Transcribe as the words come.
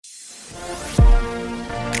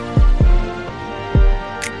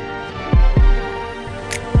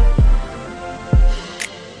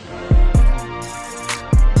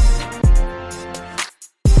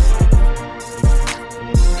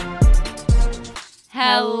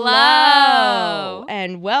Hello.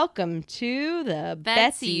 And welcome to the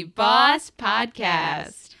Betsy Boss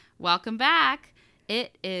Podcast. Welcome back.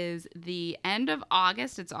 It is the end of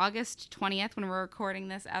August. It's August 20th when we're recording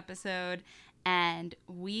this episode. And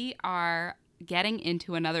we are getting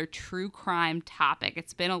into another true crime topic.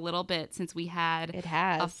 It's been a little bit since we had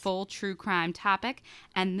a full true crime topic.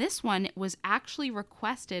 And this one was actually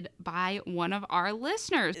requested by one of our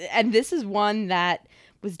listeners. And this is one that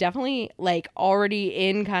was definitely like already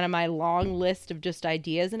in kind of my long list of just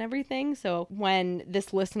ideas and everything. So when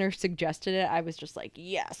this listener suggested it, I was just like,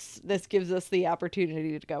 yes, this gives us the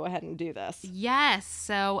opportunity to go ahead and do this. Yes.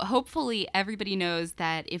 So hopefully everybody knows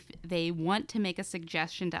that if they want to make a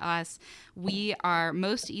suggestion to us, we are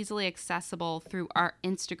most easily accessible through our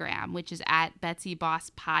Instagram, which is at Betsy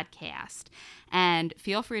Boss Podcast. And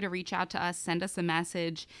feel free to reach out to us, send us a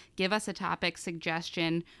message, give us a topic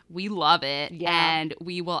suggestion. We love it. Yeah. And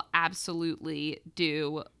we will absolutely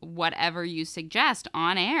do whatever you suggest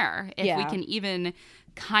on air if we can even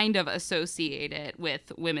kind of associate it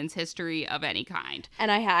with women's history of any kind.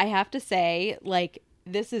 And I have to say, like,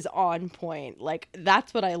 this is on point. Like,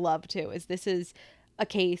 that's what I love too, is this is a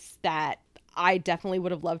case that I definitely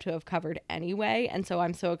would have loved to have covered anyway. And so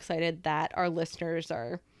I'm so excited that our listeners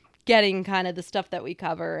are getting kind of the stuff that we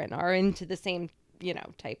cover and are into the same,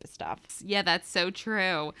 type of stuff. Yeah, that's so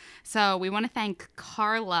true. So we want to thank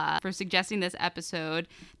Carla for suggesting this episode.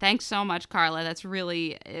 Thanks so much, Carla. That's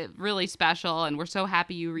really, really special. And we're so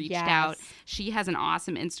happy you reached out. She has an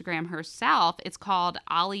awesome Instagram herself. It's called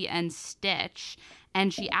Ollie and Stitch.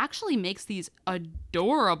 And she actually makes these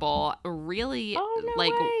adorable, really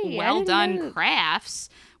well done crafts,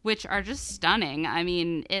 which are just stunning. I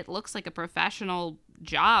mean, it looks like a professional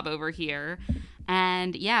job over here.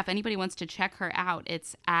 And yeah, if anybody wants to check her out,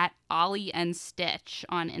 it's at Ollie and Stitch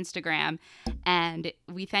on Instagram. And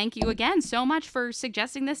we thank you again so much for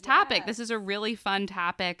suggesting this topic. Yes. This is a really fun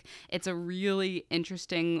topic. It's a really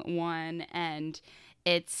interesting one. And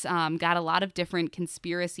it's got a lot of different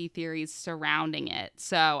conspiracy theories surrounding it.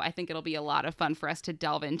 So I think it'll be a lot of fun for us to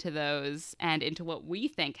delve into those and into what we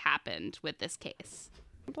think happened with this case.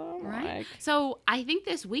 Right. So I think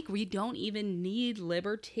this week we don't even need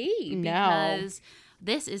Liberty because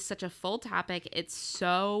this is such a full topic. It's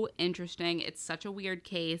so interesting. It's such a weird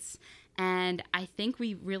case. And I think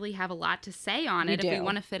we really have a lot to say on it if we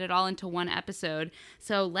want to fit it all into one episode.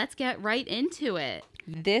 So let's get right into it.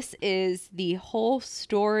 This is the whole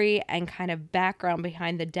story and kind of background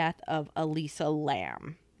behind the death of Elisa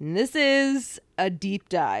Lam. And this is a deep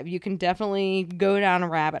dive. You can definitely go down a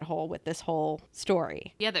rabbit hole with this whole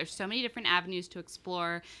story. Yeah, there's so many different avenues to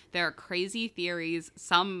explore. There are crazy theories.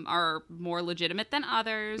 Some are more legitimate than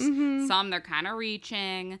others. Mm-hmm. Some they're kind of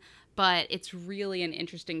reaching. But it's really an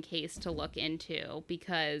interesting case to look into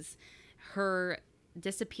because her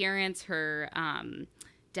disappearance, her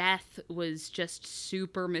death was just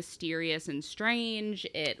super mysterious and strange.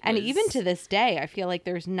 And even to this day, I feel like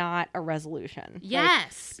there's not a resolution.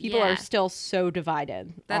 Yes. Like, people are still so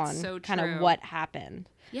divided on so kind of what happened.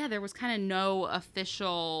 Yeah, there was kind of no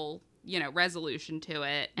official, resolution to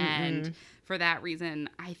it. Mm-mm. And for that reason,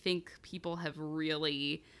 I think people have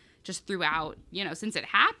really just throughout, since it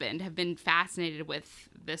happened, have been fascinated with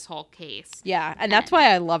this whole case. Yeah, and that's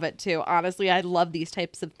why I love it too. Honestly, I love these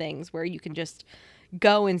types of things where you can just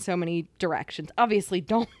go in so many directions. Obviously,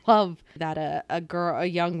 don't love that a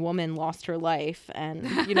young woman lost her life and,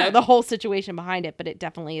 the whole situation behind it, but it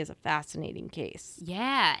definitely is a fascinating case.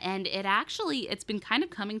 Yeah, and it's been kind of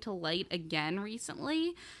coming to light again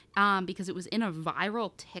recently because it was in a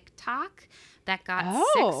viral TikTok that got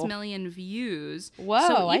 6 million views. Whoa,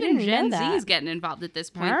 so even Gen Z is getting involved at this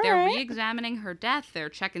point. They're re-examining her death. They're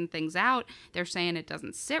checking things out. They're saying it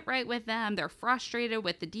doesn't sit right with them. They're frustrated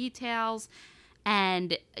with the details.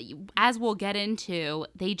 And as we'll get into,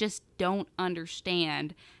 they just don't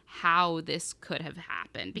understand how this could have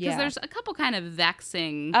happened because there's a couple kind of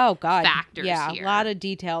vexing factors here. A lot of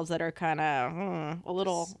details that are kind of a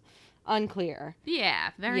little unclear. Yeah,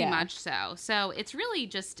 very much so. So it's really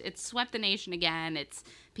it's swept the nation again.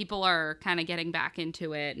 People are kind of getting back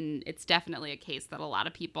into it, and it's definitely a case that a lot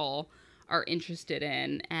of people are interested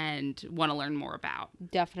in and want to learn more about.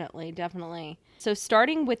 Definitely. So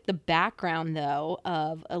starting with the background, though,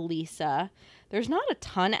 of Elisa, there's not a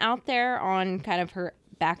ton out there on kind of her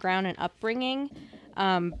background and upbringing,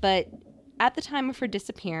 but at the time of her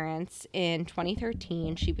disappearance in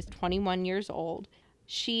 2013, she was 21 years old.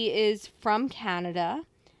 She is from Canada,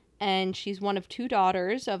 and she's one of two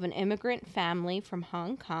daughters of an immigrant family from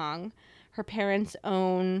Hong Kong. Her parents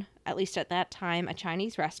own, at least at that time, a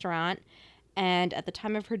Chinese restaurant, And at the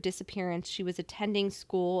time of her disappearance, she was attending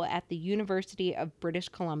school at the University of British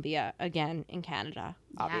Columbia, again in Canada,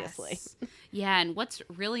 obviously. Yes. Yeah, and what's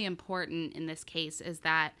really important in this case is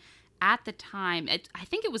that at the time, I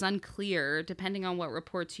think it was unclear, depending on what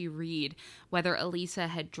reports you read, whether Elisa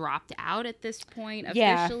had dropped out at this point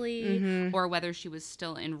officially or whether she was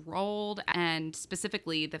still enrolled. And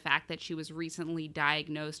specifically, the fact that she was recently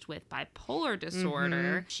diagnosed with bipolar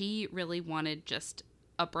disorder, she really wanted just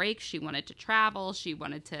a break. She wanted to travel. She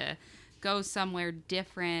wanted to go somewhere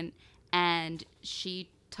different. And she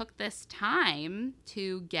took this time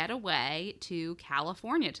to get away to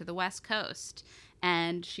California, to the West Coast.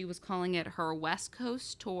 And she was calling it her West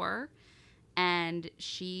Coast tour, and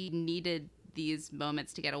she needed these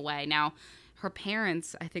moments to get away. Now, her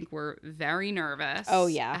parents, I think, were very nervous. Oh,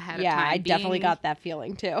 yeah. Ahead of time. I definitely got that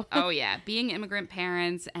feeling, too. Oh, yeah. Being immigrant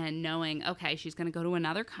parents and knowing, okay, she's going to go to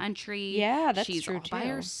another country. Yeah, that's she's true, all by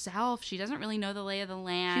herself. She doesn't really know the lay of the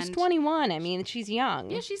land. She's 21. I mean, she's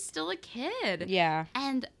young. Yeah, she's still a kid. Yeah.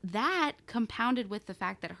 And that compounded with the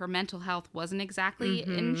fact that her mental health wasn't exactly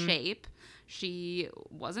in shape. She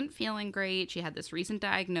wasn't feeling great. She had this recent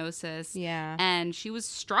diagnosis. Yeah. And she was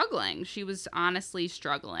struggling. She was honestly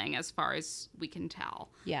struggling as far as we can tell.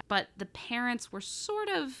 Yeah. But the parents were sort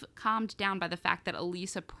of calmed down by the fact that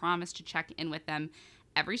Elisa promised to check in with them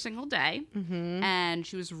every single day. And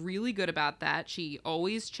she was really good about that. She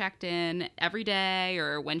always checked in every day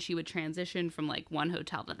or when she would transition from like one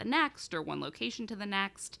hotel to the next or one location to the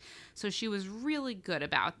next. So she was really good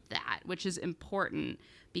about that, which is important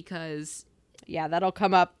because... Yeah, that'll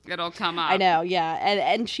come up. It'll come up. I know, yeah.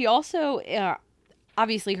 And she also,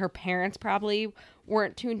 obviously her parents probably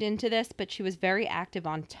weren't tuned into this, but she was very active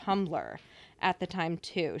on Tumblr at the time,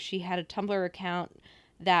 too. She had a Tumblr account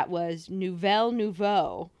that was Nouvelle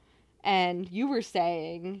Nouveau. And you were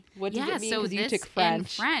saying, what does it mean? Because you took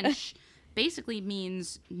French. In French basically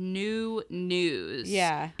means new news.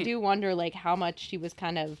 Yeah. I do wonder, like, how much she was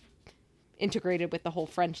kind of integrated with the whole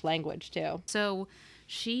French language, too. So...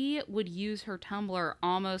 she would use her Tumblr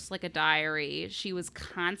almost like a diary. She was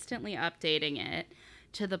constantly updating it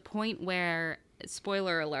to the point where,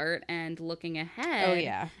 spoiler alert, and looking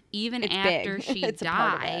ahead, even it's after big. she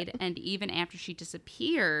died and even after she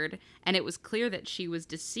disappeared, and it was clear that she was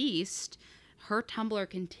deceased, her Tumblr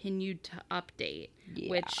continued to update,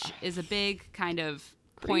 which is a big kind of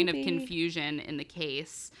point of confusion in the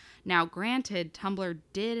case. Now, granted, Tumblr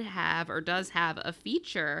did have or does have a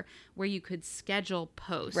feature where you could schedule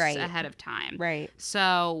posts ahead of time. Right.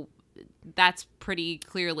 So that's pretty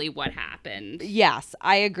clearly what happened. Yes,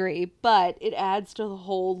 I agree. But it adds to the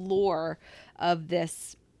whole lore of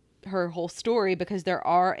this, her whole story, because there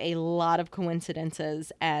are a lot of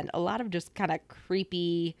coincidences and a lot of just kind of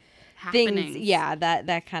creepy things. Yeah,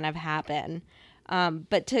 that kind of happen.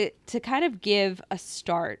 But to kind of give a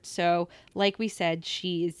start, so like we said,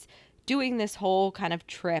 she's doing this whole kind of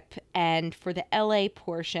trip, and for the LA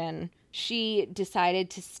portion, she decided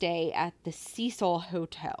to stay at the Cecil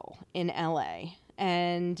Hotel in LA.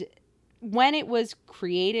 And when it was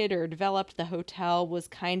created or developed, the hotel was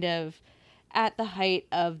kind of at the height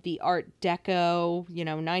of the Art Deco,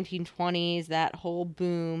 1920s, that whole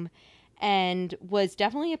boom, and was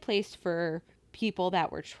definitely a place for people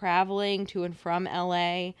that were traveling to and from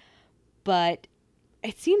LA, but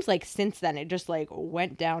it seems like since then it just like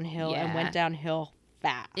went downhill and went downhill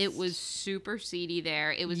fast. It was super seedy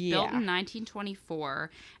there. It was built in 1924,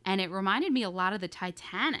 and it reminded me a lot of the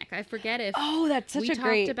Titanic. I forget if that's such we a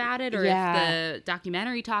great talked about it or if the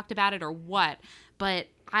documentary talked about it or what, but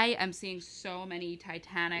I am seeing so many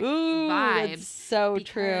Titanic vibes. That's so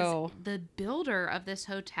true. The builder of this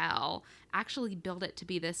hotel actually built it to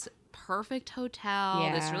be this perfect hotel,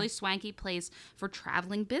 this really swanky place for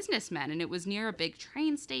traveling businessmen, and it was near a big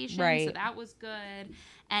train station, so that was good.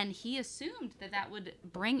 And he assumed that would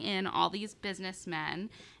bring in all these businessmen,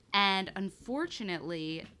 and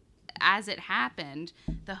unfortunately, as it happened,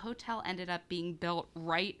 the hotel ended up being built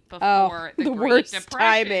right before the Great worst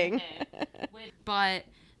Depression timing. hit. But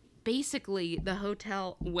basically, the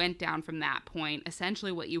hotel went down from that point.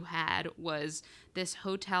 Essentially, what you had was this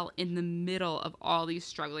hotel in the middle of all these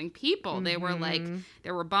struggling people. They were like,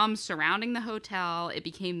 there were bums surrounding the hotel. It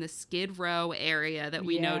became the Skid Row area that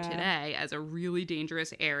we know today as a really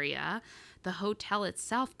dangerous area. The hotel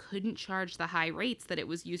itself couldn't charge the high rates that it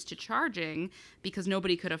was used to charging because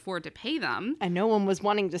nobody could afford to pay them. And no one was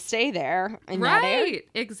wanting to stay there in that area. Right,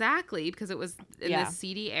 exactly, because it was in this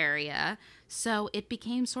seedy area. So it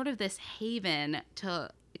became sort of this haven to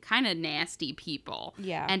kind of nasty people.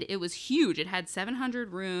 Yeah. And it was huge. It had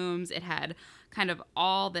 700 rooms. It had kind of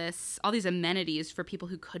all these amenities for people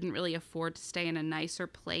who couldn't really afford to stay in a nicer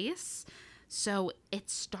place. So it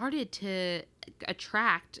started to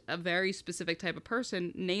attract a very specific type of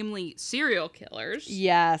person, namely serial killers.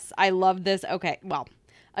 Yes, I love this. Okay, well,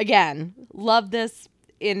 again, love this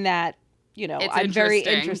in that, I'm very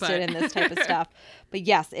interested in this type of stuff. But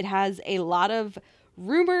yes, it has a lot of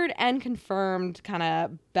rumored and confirmed kind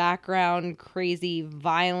of background, crazy,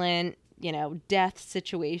 violent, death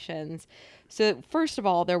situations. So first of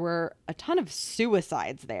all, there were a ton of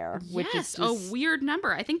suicides there, which is just a weird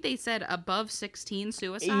number. I think they said above 16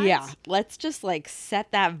 suicides. Yeah, let's just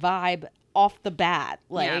set that vibe off the bat.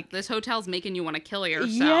 This hotel's making you want to kill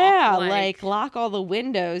yourself. Yeah, lock all the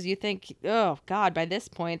windows. You think, oh God, by this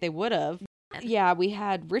point they would have. Yeah, we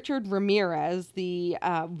had Richard Ramirez, the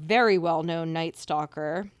very well-known Night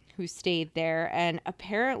Stalker who stayed there, and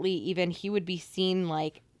apparently even he would be seen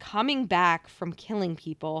coming back from killing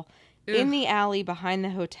people in the alley behind the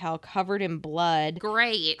hotel, covered in blood.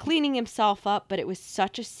 Great. Cleaning himself up, but it was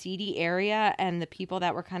such a seedy area, and the people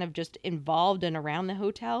that were kind of just involved and around the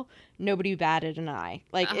hotel, nobody batted an eye.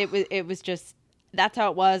 It was just, that's how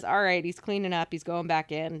it was. All right, he's cleaning up, he's going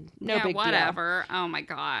back in. No big deal. Whatever. Oh my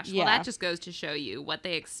gosh. Yeah. Well, that just goes to show you what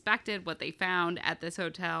they expected, what they found at this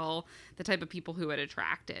hotel, the type of people who it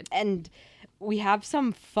attracted. And we have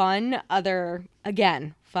some fun,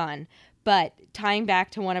 but tying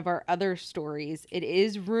back to one of our other stories, it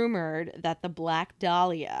is rumored that the Black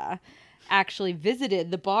Dahlia actually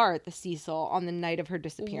visited the bar at the Cecil on the night of her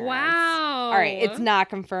disappearance. Wow. All right, it's not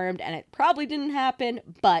confirmed, and it probably didn't happen,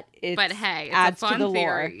 but hey, it's adds a fun to the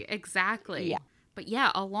theory. Lore. Exactly. Yeah. But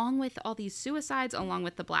yeah, along with all these suicides, along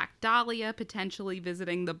with the Black Dahlia potentially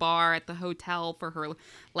visiting the bar at the hotel for her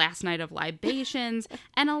last night of libations,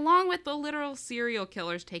 and along with the literal serial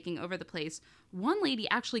killers taking over the place, one lady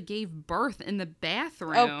actually gave birth in the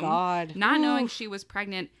bathroom. Oh, God. Not knowing she was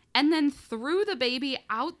pregnant, and then threw the baby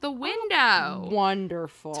out the window.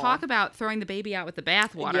 Wonderful. Talk about throwing the baby out with the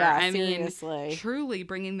bathwater. Yeah, seriously. Mean, truly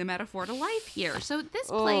bringing the metaphor to life here. So this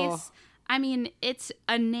place... I mean, it's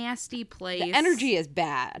a nasty place. The energy is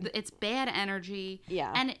bad. It's bad energy.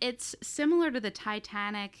 Yeah. And it's similar to the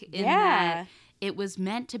Titanic in that it was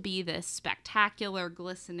meant to be this spectacular,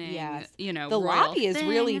 glistening, the lobby is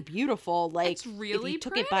really beautiful. It's really if you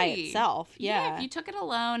took it by itself. Yeah. If you took it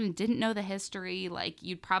alone and didn't know the history,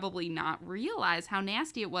 you'd probably not realize how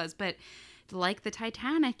nasty it was. But like the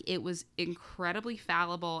Titanic, it was incredibly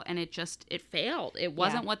fallible, and it failed. It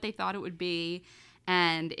wasn't what they thought it would be.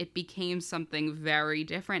 And it became something very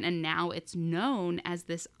different. And now it's known as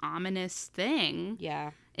this ominous thing.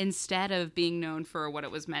 Yeah. Instead of being known for what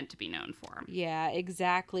it was meant to be known for. Yeah,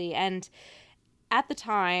 exactly. And at the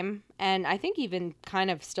time, and I think even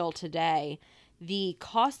kind of still today, the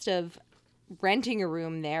cost of renting a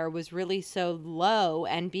room there was really so low,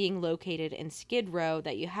 and being located in Skid Row,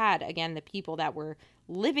 that you had, again, the people that were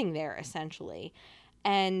living there essentially.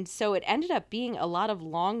 And so it ended up being a lot of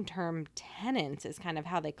long-term tenants is kind of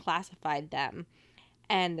how they classified them.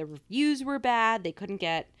 And the reviews were bad. They couldn't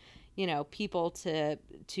get, people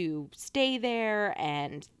to stay there,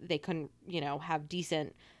 and they couldn't, have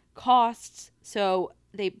decent costs. So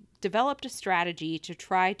they developed a strategy to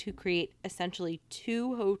try to create essentially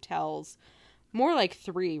 2 hotels, more like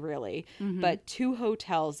 3 really, but 2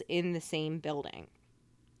 hotels in the same building.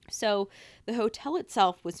 So the hotel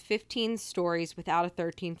itself was 15 stories without a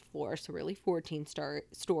 13th floor, so really 14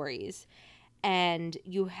 stories. And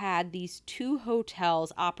you had these 2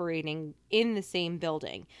 hotels operating in the same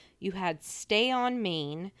building. You had Stay on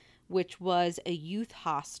Main, which was a youth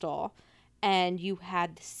hostel, and you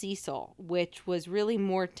had the Cecil, which was really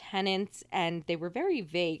more tenants, and they were very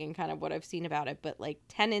vague in kind of what I've seen about it, but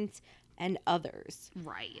tenants and others.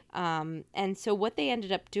 Right. And so what they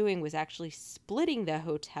ended up doing was actually splitting the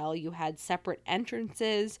hotel. You had separate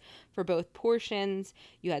entrances for both portions.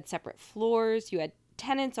 You had separate floors. You had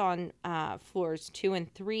tenants on floors 2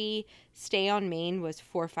 and 3. Stay on Main was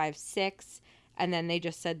 4, 5, 6. And then they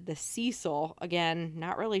just said the Cecil, again,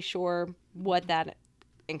 not really sure what that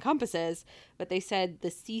encompasses, but they said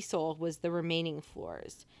the Cecil was the remaining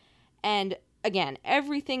floors. And again,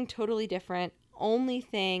 everything totally different. Only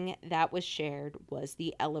thing that was shared was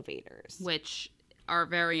the elevators, which are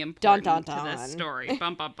very important dun, dun, dun. to this story.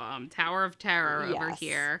 Bum, bum, bum. Tower of Terror over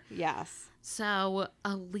here. Yes. So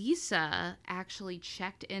Elisa actually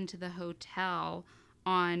checked into the hotel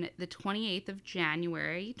on the 28th of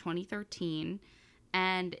January, 2013.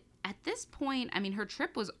 And at this point, I mean, her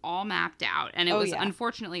trip was all mapped out. And it was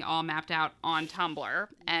unfortunately all mapped out on Tumblr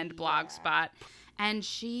and Blogspot. And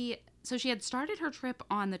she had started her trip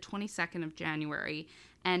on the 22nd of January,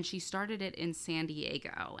 and she started it in San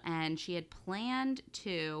Diego. And she had planned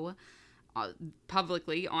to,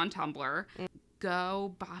 publicly on Tumblr,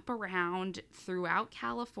 go bop around throughout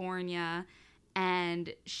California,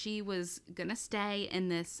 and she was gonna stay in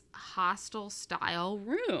this hostel-style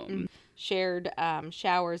room. Shared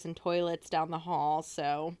showers and toilets down the hall,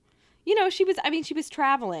 so... she was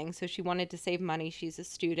traveling, so she wanted to save money. She's a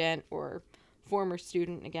student or former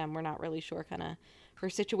student. Again, we're not really sure kind of her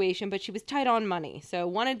situation, but she was tight on money. So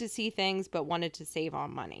wanted to see things, but wanted to save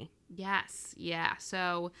on money. Yes, yeah.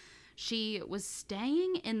 So she was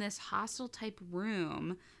staying in this hostel type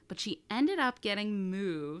room, but she ended up getting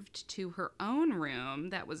moved to her own room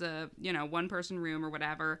that was a, one person room or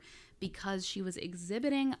whatever, because she was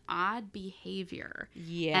exhibiting odd behavior.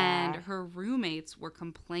 Yeah. And her roommates were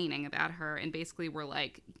complaining about her and basically were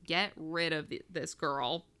like, get rid of this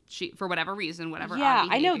girl. She, for whatever reason, whatever odd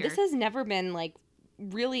behavior. I know. This has never been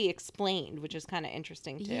really explained, which is kind of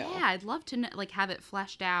interesting too. Yeah, I'd love to know, have it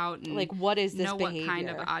fleshed out and what is this know behavior? What kind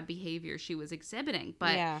of odd behavior she was exhibiting.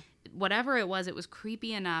 But whatever it was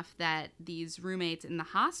creepy enough that these roommates in the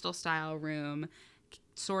hostel style room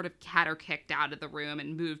sort of had her kicked out of the room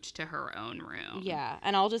and moved to her own room. Yeah,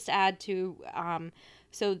 and I'll just add to,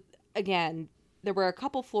 so again, there were a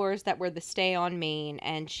couple floors that were the stay on main,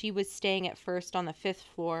 and she was staying at first on the 5th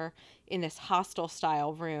floor in this hostel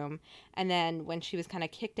style room. And then when she was kind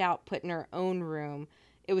of kicked out, put in her own room,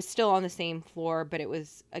 it was still on the same floor, but it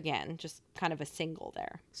was, again, just kind of a single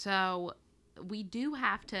there. So we do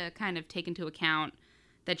have to kind of take into account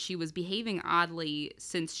that she was behaving oddly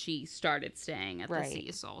since she started staying at the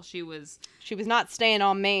Cecil. She was not staying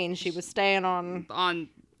on main. She was staying on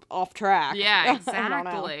off track. Yeah,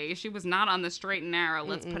 exactly. She was not on the straight and narrow,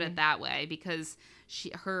 let's put it that way, because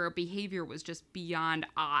her behavior was just beyond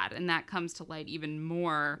odd, and that comes to light even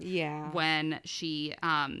more when she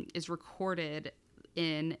is recorded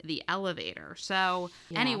in the elevator. So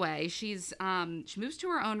anyway, she moves to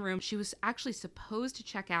her own room. She was actually supposed to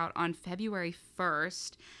check out on February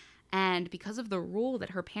 1st. And because of the rule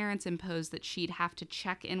that her parents imposed that she'd have to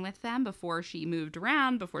check in with them before she moved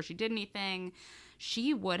around, before she did anything,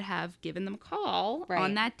 she would have given them a call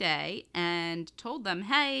on that day and told them,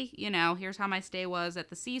 hey, here's how my stay was at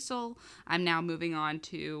the Cecil. I'm now moving on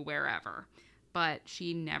to wherever. But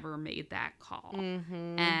she never made that call.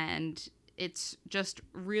 Mm-hmm. And it's just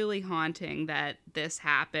really haunting that this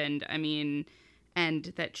happened. I mean,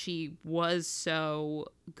 and that she was so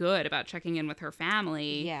good about checking in with her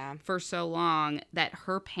family for so long that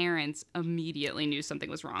her parents immediately knew something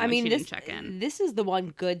was wrong when she didn't check in. This is the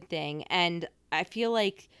one good thing. And I feel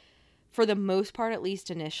like for the most part, at least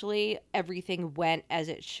initially, everything went as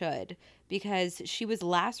it should, because she was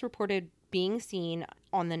last reported being seen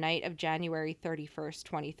on the night of January 31st,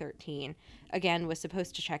 2013. Again, was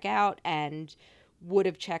supposed to check out and would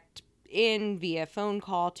have checked in via phone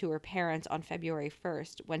call to her parents on February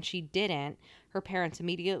 1st. When she didn't, her parents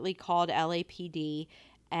immediately called LAPD,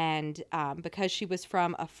 and because she was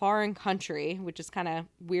from a foreign country, which is kind of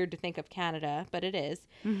weird to think of Canada, but it is,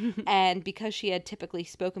 and because she had typically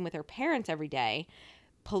spoken with her parents every day,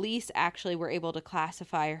 police actually were able to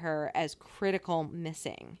classify her as critical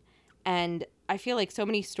missing. And I feel like so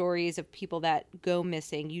many stories of people that go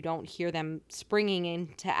missing, you don't hear them springing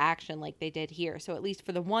into action like they did here. So at least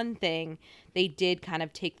for the one thing, they did kind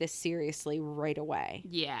of take this seriously right away.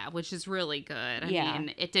 Yeah, which is really good. I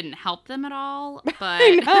mean, it didn't help them at all, but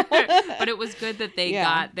but it was good that they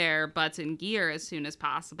got their butts in gear as soon as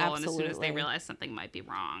possible. Absolutely. And as soon as they realized something might be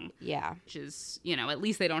wrong. Yeah. Which is, at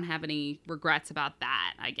least they don't have any regrets about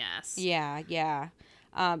that, I guess. Yeah.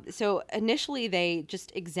 So initially they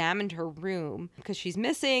just examined her room because she's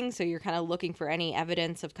missing. So you're kind of looking for any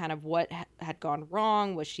evidence of kind of what had gone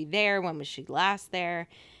wrong. Was she there? When was she last there?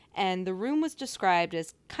 And the room was described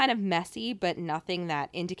as kind of messy, but nothing that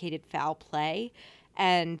indicated foul play.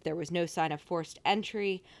 And there was no sign of forced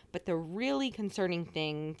entry. But the really concerning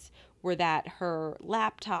things were that her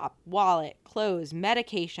laptop, wallet, clothes,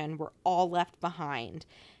 medication were all left behind.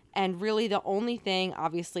 And really the only thing,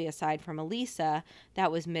 obviously aside from Elisa,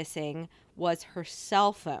 that was missing was her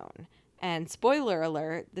cell phone. And spoiler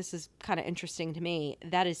alert, this is kind of interesting to me,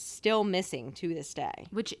 that is still missing to this day.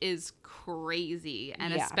 Which is crazy.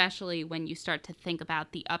 And especially when you start to think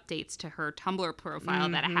about the updates to her Tumblr profile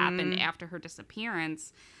that happened after her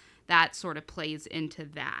disappearance, that sort of plays into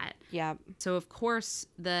that. Yeah. So, of course,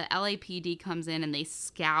 the LAPD comes in and they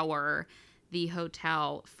scour the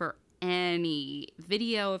hotel for any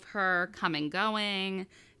video of her coming, going,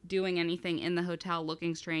 doing anything in the hotel,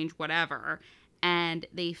 looking strange, whatever. And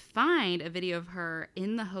they find a video of her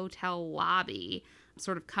in the hotel lobby,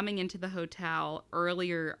 sort of coming into the hotel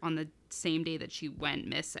earlier on the same day that she went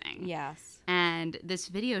missing. Yes. And this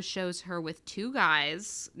video shows her with two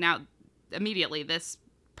guys. Now, immediately, this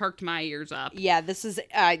perked my ears up. Yeah, this is,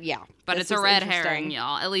 yeah. But it's a red herring,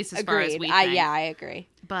 y'all, at least as far as we think. Yeah, I agree.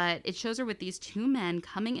 But it shows her with these two men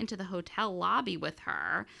coming into the hotel lobby with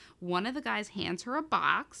her. One of the guys hands her a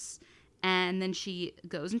box, and then she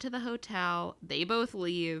goes into the hotel. They both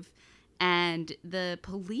leave, and the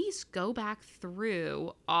police go back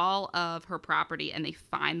through all of her property, and they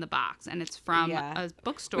find the box, and it's from a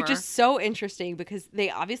bookstore. Which is so interesting because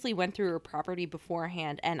they obviously went through her property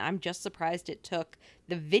beforehand, and I'm just surprised it took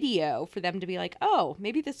the video for them to be like, oh,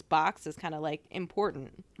 maybe this box is kind of like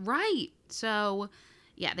important. Right. So,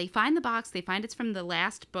 yeah, they find the box. They find it's from the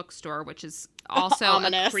last bookstore, which is also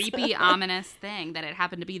a creepy, ominous thing that it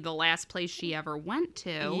happened to be the last place she ever went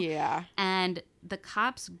to. Yeah. And the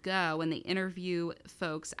cops go and they interview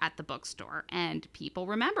folks at the bookstore, and people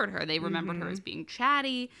remembered her. They remembered her as being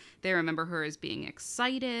chatty. They remember her as being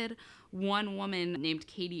excited. One woman named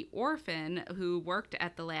Katie Orphan, who worked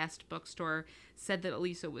at the last bookstore, said that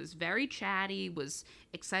Elisa was very chatty, was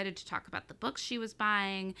excited to talk about the books she was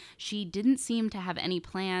buying. She didn't seem to have any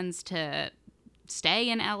plans to stay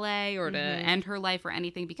in LA or to end her life or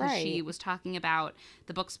anything, because she was talking about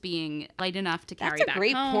the books being light enough to carry back home. That's a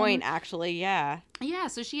great point, actually. Yeah. Yeah,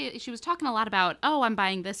 so she was talking a lot about, oh, I'm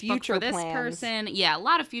buying this book for this person. Yeah, a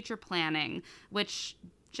lot of future planning, which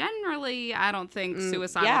generally I don't think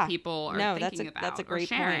suicidal people are thinking about that's a great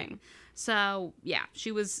or sharing. Point. So, yeah,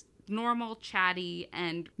 she was normal, chatty,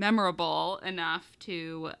 and memorable enough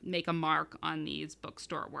to make a mark on these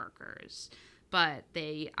bookstore workers. But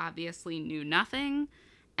they obviously knew nothing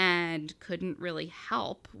and couldn't really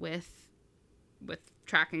help with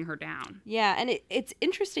tracking her down. Yeah, and it's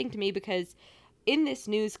interesting to me because in this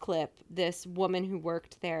news clip, this woman who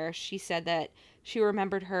worked there, she said that she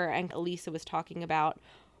remembered her and Elisa was talking about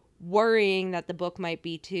worrying that the book might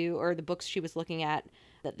be or the books she was looking at,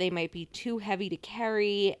 that they might be too heavy to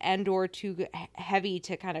carry and or too heavy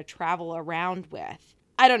to kind of travel around with.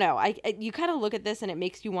 I don't know. You kind of look at this and it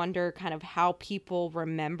makes you wonder kind of how people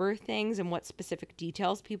remember things and what specific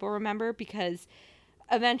details people remember, because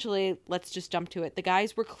eventually, let's just jump to it. The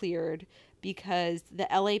guys were cleared because the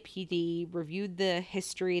LAPD reviewed the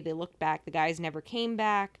history. They looked back. The guys never came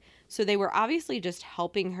back. So they were obviously just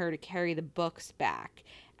helping her to carry the books back.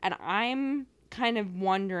 And I'm kind of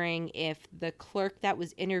wondering if the clerk that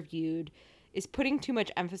was interviewed is putting too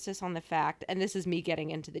much emphasis on the fact, and this is me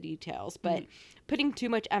getting into the details, but putting too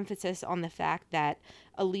much emphasis on the fact that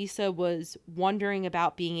Elisa was wondering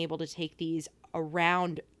about being able to take these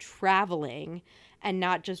around traveling and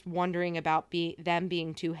not just wondering about them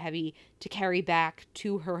being too heavy to carry back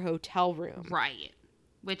to her hotel room. Right.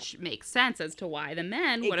 Which makes sense as to why the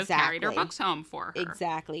men would have carried her books home for her.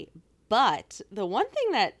 Exactly. But the one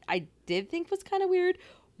thing that I did think was kind of weird,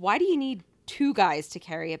 why do you need two guys to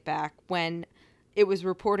carry it back when it was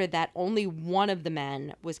reported that only one of the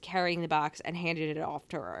men was carrying the box and handed it off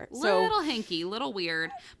to her? Little hinky, little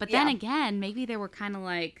weird. But then again, maybe they were kind of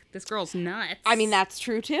like, this girl's nuts. I mean, that's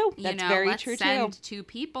true too. That's very true too. Let's send two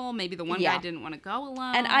people. Maybe the one guy didn't want to go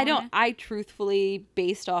alone. And I truthfully,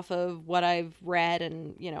 based off of what I've read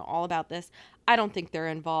and, all about this, I don't think they're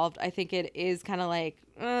involved. I think it is kind of like,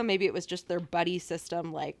 maybe it was just their buddy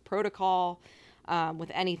system, like protocol.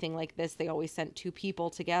 With anything like this, they always sent two people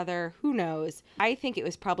together. Who knows? I think it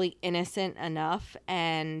was probably innocent enough,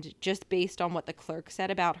 and just based on what the clerk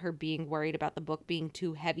said about her being worried about the book being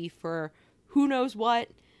too heavy for who knows what,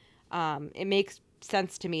 it makes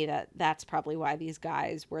sense to me that that's probably why these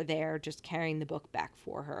guys were there just carrying the book back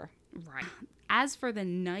for her. Right. As for the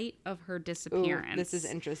night of her disappearance... Ooh, this is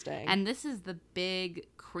interesting. And this is the big,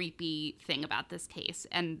 creepy thing about this case,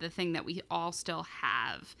 and the thing that we all still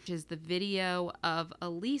have, which is the video of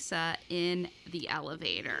Elisa in the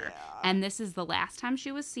elevator. Yeah. And this is the last time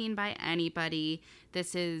she was seen by anybody.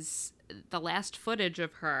 This is the last footage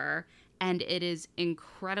of her, and it is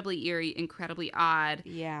incredibly eerie, incredibly odd.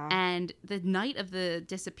 Yeah. And the night of the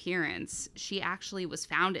disappearance, she actually was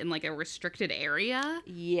found in, like, a restricted area.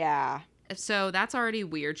 Yeah. So that's already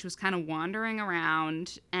weird. She was kind of wandering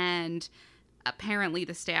around, and apparently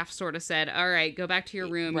the staff sort of said, all right, go back to your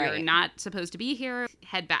room. Right. You're not supposed to be here.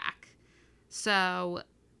 Head back. So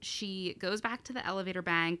she goes back to the elevator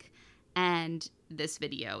bank, and this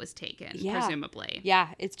video is taken, presumably.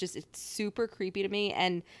 Yeah, it's super creepy to me,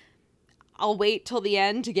 and I'll wait till the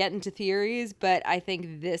end to get into theories, but I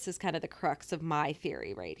think this is kind of the crux of my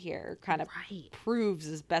theory right here. Kind of proves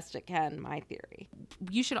as best it can my theory.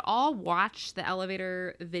 You should all watch the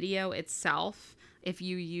elevator video itself. If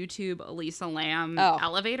you YouTube Elisa Lam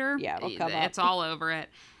elevator, it'll come up. It's all over it.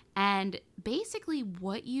 And basically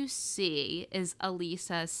what you see is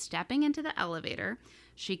Elisa stepping into the elevator.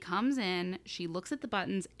 She comes in, she looks at the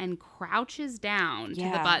buttons and crouches down to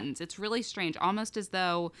the buttons. It's really strange, almost as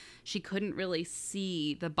though she couldn't really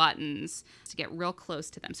see the buttons to get real close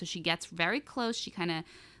to them. So she gets very close. She kind of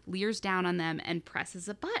leers down on them and presses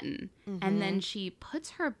a button. And then she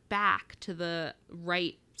puts her back to the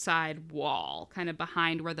right side wall, kind of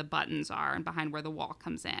behind where the buttons are and behind where the wall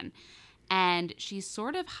comes in. And she's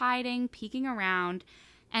sort of hiding, peeking around.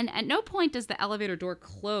 And at no point does the elevator door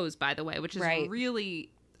close, by the way, which is really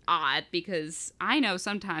odd because I know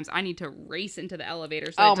sometimes I need to race into the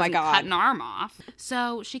elevator so it doesn't cut an arm off.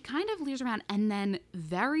 So she kind of leers around, and then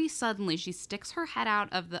very suddenly she sticks her head out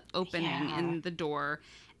of the opening in the door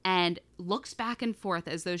and looks back and forth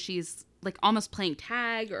as though she's like almost playing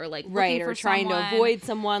tag or like looking for trying someone. to avoid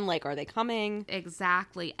someone. Like, are they coming?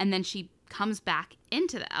 Exactly. And then she comes back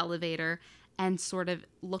into the elevator and sort of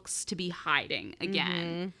looks to be hiding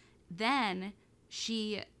again. Then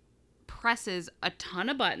she presses a ton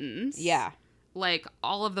of buttons. Yeah. Like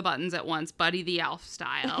all of the buttons at once, Buddy the Elf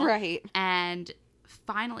style. Right. And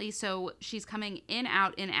finally, so she's coming in,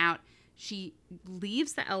 out, in, out. She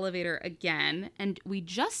leaves the elevator again, and we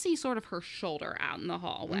just see sort of her shoulder out in the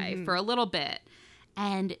hallway for a little bit.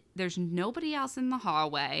 And there's nobody else in the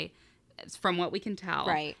hallway, from what we can tell.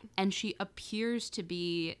 Right. And she appears to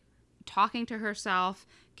be talking to herself,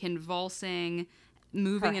 convulsing,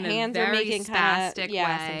 moving in a very spastic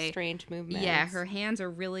way. Some strange movements. Yeah, her hands are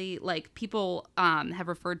really, like, people have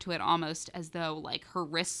referred to it almost as though, like, her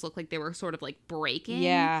wrists look like they were sort of, like, breaking.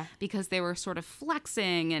 Yeah. Because they were sort of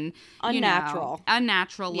flexing and, unnatural.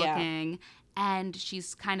 Unnatural looking. And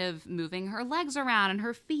she's kind of moving her legs around and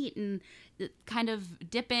her feet and kind of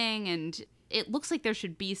dipping, and it looks like there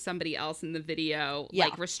should be somebody else in the video,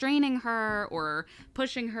 like restraining her or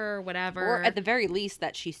pushing her, whatever. Or at the very least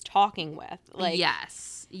that she's talking with. Like,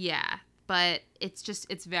 yes. Yeah. But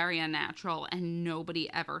it's very unnatural and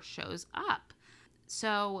nobody ever shows up.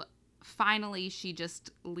 So finally she just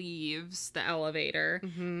leaves the elevator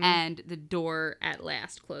and the door at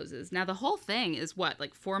last closes. Now the whole thing is what,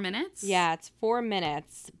 like 4 minutes? Yeah, it's 4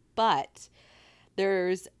 minutes, but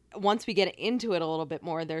once we get into it a little bit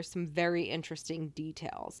more, there's some very interesting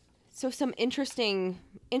details. So some interesting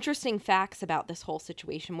facts about this whole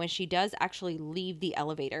situation. When she does actually leave the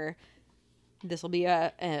elevator, this will be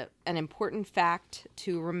an important fact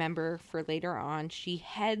to remember for later on. She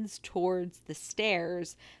heads towards the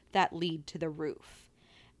stairs that lead to the roof.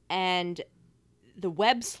 And the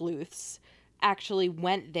web sleuths actually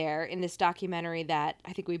went there in this documentary that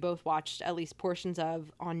I think we both watched at least portions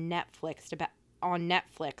of on Netflix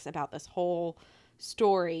about this whole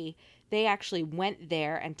story. They actually went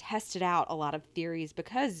there and tested out a lot of theories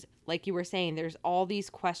because, like you were saying, there's all these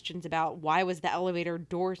questions about why was the elevator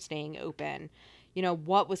door staying open?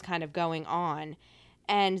 What was kind of going on?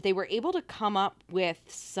 And they were able to come up with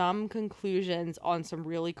some conclusions on some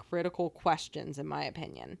really critical questions, in my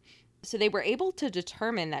opinion. So they were able to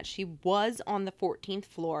determine that she was on the 14th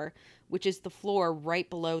floor, which is the floor right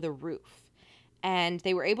below the roof. And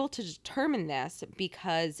they were able to determine this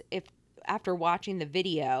because after watching the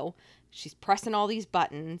video, she's pressing all these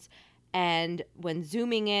buttons, and when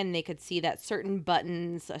zooming in, they could see that a certain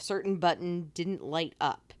button didn't light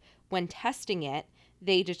up. When testing it,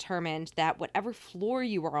 they determined that whatever floor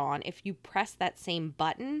you were on, if you press that same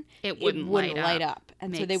button, it wouldn't light up.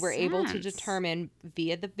 And so they were able to determine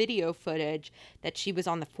via the video footage that she was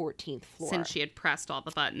on the 14th floor. Since she had pressed all the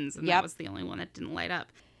buttons, and that was the only one that didn't light up.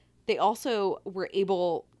 They also were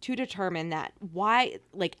able to determine that why,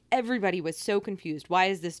 like, everybody was so confused. Why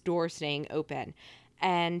is this door staying open?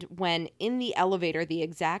 And when in the elevator, the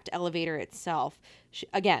exact elevator itself,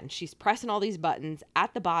 she's pressing all these buttons.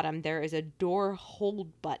 At the bottom, there is a door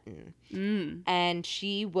hold button. And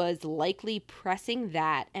she was likely pressing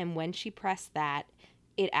that. And when she pressed that,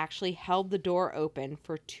 it actually held the door open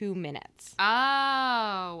for 2 minutes. Oh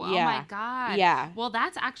my God. Yeah. Well,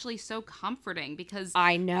 that's actually so comforting because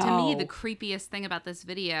I know. To me, the creepiest thing about this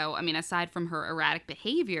video, I mean, aside from her erratic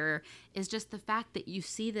behavior, is just the fact that you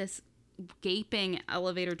see this gaping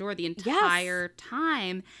elevator door the entire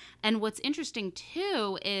time. And what's interesting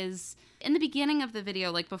too is in the beginning of the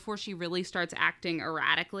video, like before she really starts acting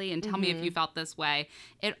erratically, and tell me if you felt this way,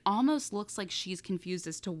 it almost looks like she's confused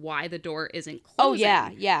as to why the door isn't closing. Oh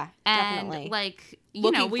yeah, and definitely. Like,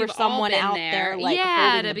 looking we've for someone all been out there, like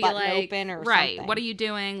holding the button open or right, something. What are you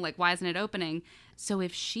doing? Like, why isn't it opening? So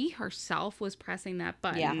if she herself was pressing that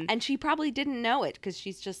button, and she probably didn't know it because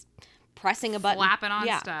she's just pressing a button, flapping on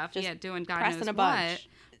stuff, doing God knows a bunch. What.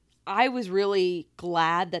 I was really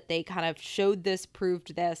glad that they kind of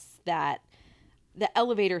proved this, that the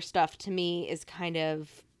elevator stuff to me is kind of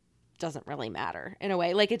doesn't really matter in a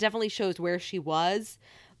way. Like, it definitely shows where she was,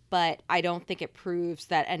 but I don't think it proves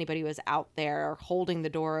that anybody was out there holding the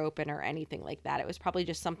door open or anything like that. It was probably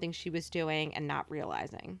just something she was doing and not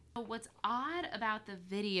realizing. What's odd about the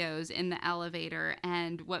videos in the elevator,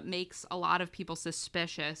 and what makes a lot of people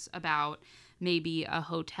suspicious about maybe a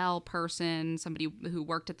hotel person, somebody who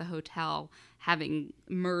worked at the hotel, having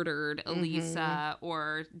murdered Elisa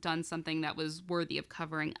or done something that was worthy of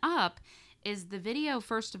covering up, is the video,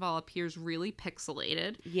 first of all, appears really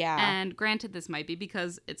pixelated. Yeah. And granted, this might be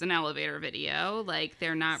because it's an elevator video. Like,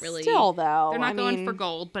 they're not really... Still, though. They're not going for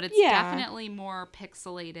gold, but it's definitely more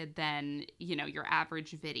pixelated than, you know, your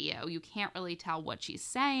average video. You can't really tell what she's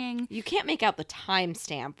saying. You can't make out the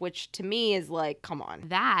timestamp, which to me is like, come on.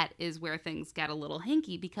 That is where things get a little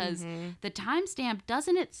hinky, because the timestamp,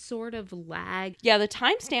 doesn't it sort of lag? Yeah, the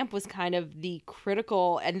timestamp was kind of the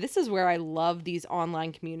critical, and this is where I love these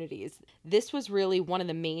online communities. This was really one of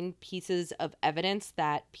the main pieces of evidence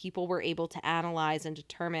that people were able to analyze and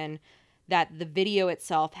determine that the video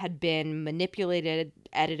itself had been manipulated,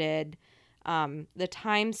 edited. The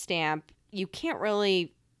timestamp, you can't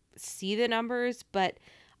really see the numbers, but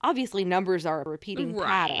obviously numbers are a repeating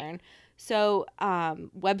pattern. So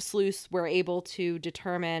web sleuths were able to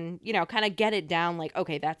determine, you know, kind of get it down like,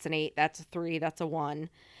 okay, that's an 8, that's a 3, that's a 1.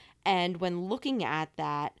 And when looking at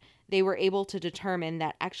that, they were able to determine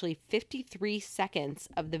that actually 53 seconds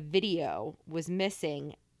of the video was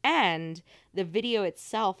missing, and the video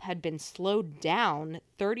itself had been slowed down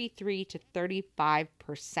 33 to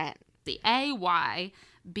 35%. The A, why,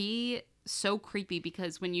 B, so creepy,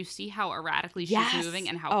 because when you see how erratically she's moving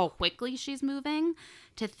and how quickly she's moving,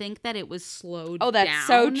 to think that it was slowed down. Oh, that's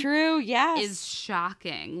so true. Yes. Is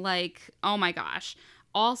shocking. Like, oh my gosh.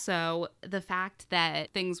 Also, the fact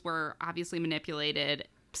that things were obviously manipulated,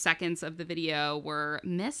 seconds of the video were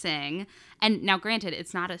missing. And now, granted,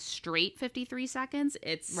 it's not a straight 53 seconds.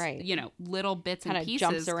 It's, you know, little bits and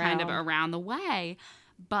pieces kind of around the way.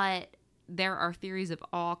 But there are theories of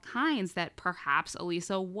all kinds that perhaps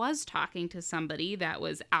Elisa was talking to somebody that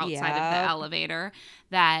was outside of the elevator,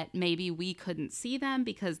 that maybe we couldn't see them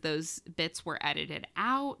because those bits were edited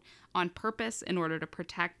out on purpose in order to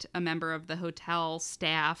protect a member of the hotel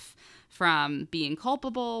staff from being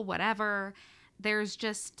culpable, whatever. There's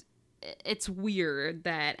just, it's weird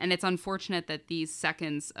that, and it's unfortunate that these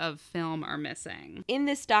seconds of film are missing. In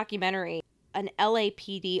this documentary, an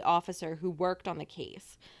LAPD officer who worked on the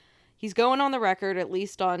case, he's going on the record, at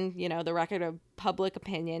least on, you know, the record of public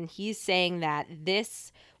opinion. He's saying that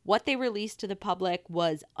what they released to the public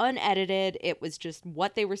was unedited. It was just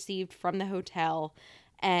what they received from the hotel.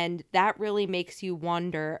 And that really makes you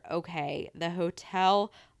wonder, okay, the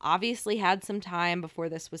hotel obviously had some time before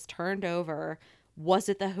this was turned over. Was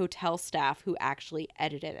it the hotel staff who actually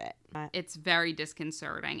edited it? It's very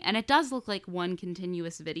disconcerting. And it does look like one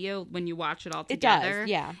continuous video when you watch it all together. It does,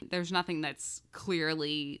 yeah. There's nothing that's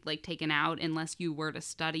clearly like taken out unless you were to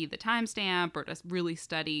study the timestamp or to really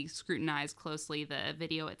scrutinize closely the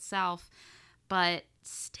video itself. But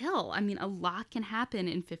still, I mean, a lot can happen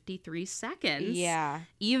in 53 seconds. Yeah.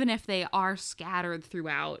 Even if they are scattered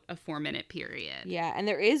throughout a 4-minute period. Yeah, and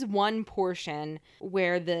there is one portion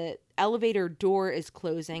where the elevator door is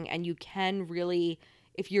closing, and you can really,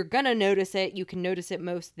 if you're going to notice it, you can notice it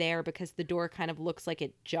most there because the door kind of looks like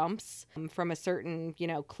it jumps from a certain, you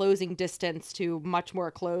know, closing distance to much more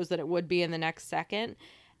closed than it would be in the next second.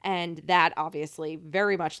 And that obviously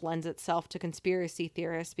very much lends itself to conspiracy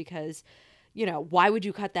theorists because, you know, why would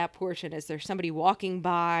you cut that portion? Is there somebody walking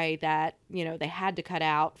by that, you know, they had to cut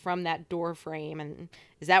out from that door frame? And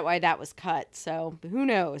is that why that was cut? So who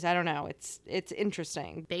knows? I don't know. It's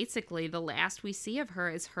interesting. Basically, the last we see of her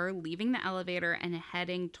is her leaving the elevator and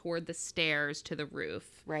heading toward the stairs to the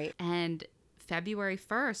roof. Right. And February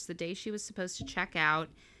 1st, the day she was supposed to check out,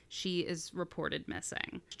 she is reported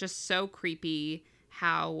missing. It's just so creepy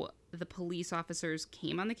how the police officers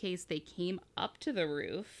came on the case. They came up to the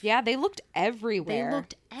roof. Yeah, they looked everywhere.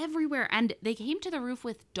 And they came to the roof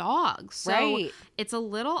with dogs. So it's a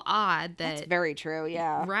little odd that... That's very true,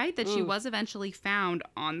 yeah. Right, that she was eventually found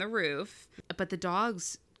on the roof, but the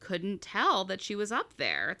dogs couldn't tell that she was up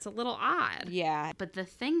there. It's a little odd. Yeah. But the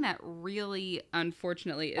thing that really,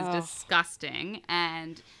 unfortunately, is disgusting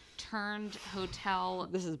and turned hotel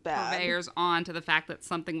purveyors on to the fact that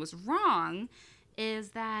something was wrong is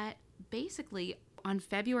that basically on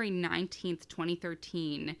February 19th,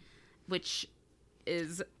 2013, which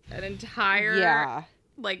is an entire,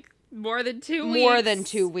 like, more than 2 weeks. More than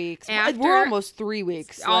 2 weeks. We're almost 3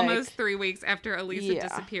 weeks. Almost 3 weeks after Elisa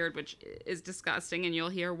disappeared, which is disgusting, and you'll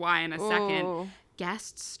hear why in a second.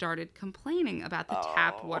 guests started complaining about the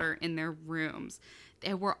tap water in their rooms.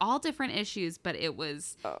 There were all different issues, but it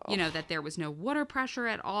was, that there was no water pressure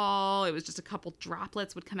at all. It was just a couple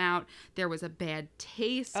droplets would come out. There was a bad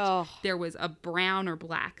taste. There was a brown or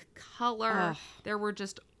black color. There were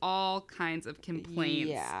just all kinds of complaints.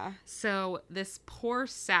 Yeah. So this poor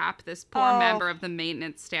sap, this poor member of the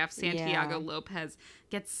maintenance staff, Santiago Lopez,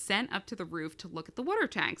 gets sent up to the roof to look at the water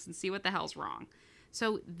tanks and see what the hell's wrong.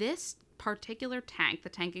 So this particular tank, the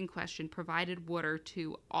tank in question, provided water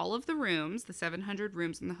to all of the rooms, the 700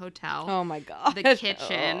 rooms in the hotel. Oh my God. The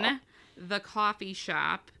kitchen, the coffee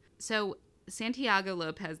shop. So Santiago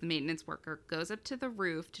Lopez, the maintenance worker, goes up to the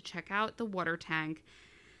roof to check out the water tank.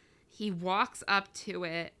 He walks up to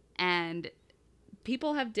it, and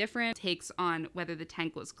people have different takes on whether the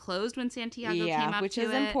tank was closed when Santiago came up to it. Which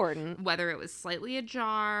is important. Whether it was slightly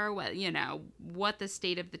ajar, what the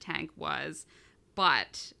state of the tank was.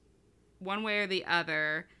 But one way or the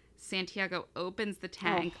other, Santiago opens the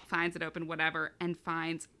tank, finds it open, whatever, and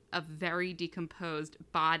finds a very decomposed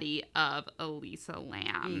body of Elisa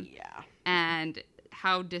Lam. Yeah. And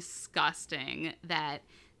how disgusting that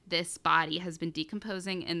this body has been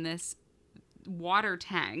decomposing in this water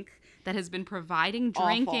tank that has been providing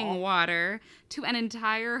drinking water to an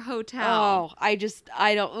entire hotel. I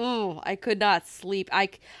could not sleep. I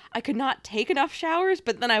could not take enough showers,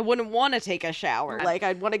 but then I wouldn't want to take a shower. Like,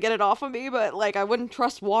 I'd want to get it off of me, but, like, I wouldn't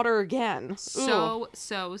trust water again. So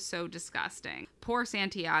disgusting. Poor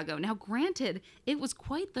Santiago. Now, granted, it was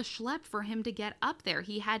quite the schlep for him to get up there.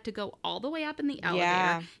 He had to go all the way up in the elevator.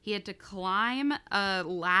 Yeah. He had to climb a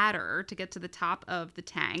ladder to get to the top of the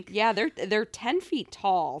tank. Yeah, they're 10 feet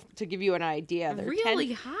tall, to give you an idea. They're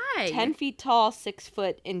really high. 10 feet tall, 6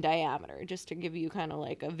 foot in diameter, just to give you kind of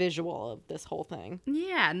like a visual of this whole thing.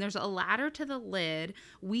 Yeah, and there's a ladder to the lid.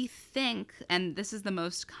 We think, and this is the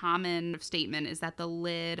most common statement, is that the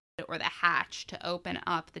lid or the hatch to open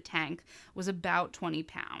up the tank was about 20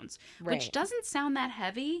 pounds, which doesn't sound that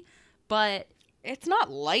heavy, but it's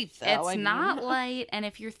not light, though. It's not light. And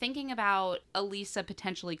if you're thinking about Elisa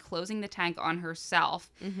potentially closing the tank on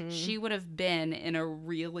herself, she would have been in a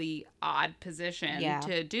really odd position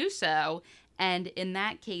to do so. And in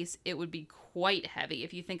that case, it would be quite heavy.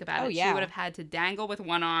 If you think about it, she would have had to dangle with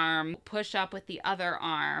one arm, push up with the other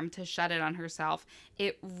arm to shut it on herself.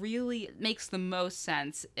 It really makes the most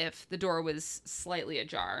sense if the door was slightly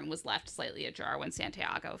ajar and was left slightly ajar when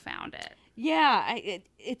Santiago found it. Yeah,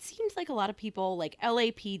 it seems like a lot of people, like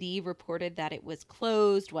LAPD reported that it was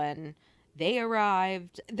closed when they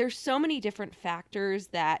arrived. There's so many different factors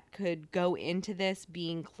that could go into this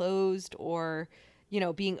being closed or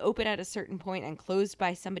being open at a certain point and closed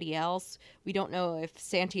by somebody else. We don't know if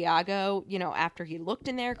Santiago, after he looked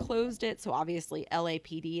in there, closed it. So obviously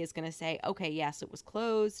LAPD is going to say, okay, yes, it was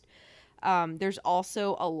closed. There's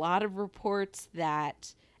also a lot of reports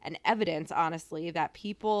and evidence, honestly, that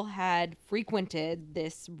people had frequented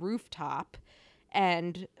this rooftop,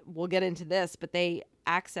 and we'll get into this, but they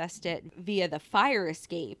accessed it via the fire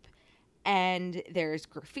escape. And there's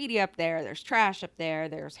graffiti up there, there's trash up there,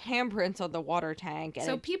 there's handprints on the water tank. And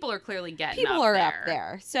so people are clearly getting people are up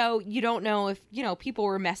there. So you don't know if, people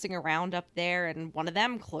were messing around up there and one of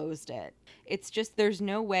them closed it. It's just, there's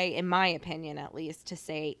no way, in my opinion at least, to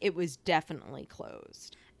say it was definitely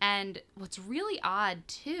closed. And what's really odd,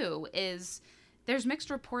 too, is there's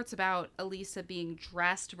mixed reports about Elisa being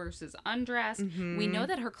dressed versus undressed. We know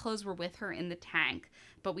that her clothes were with her in the tank,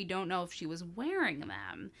 but we don't know if she was wearing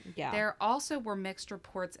them. Yeah. There also were mixed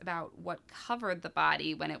reports about what covered the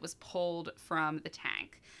body when it was pulled from the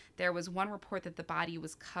tank. There was one report that the body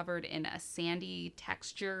was covered in a sandy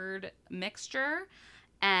textured mixture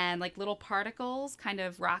and like little particles, kind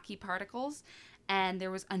of rocky particles. And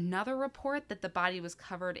there was another report that the body was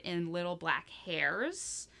covered in little black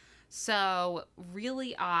hairs. So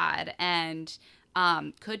really odd, and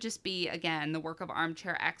could just be, again, the work of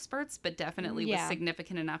armchair experts, but definitely was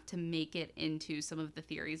significant enough to make it into some of the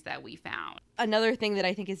theories that we found. Another thing that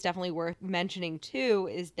I think is definitely worth mentioning, too,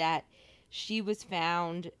 is that she was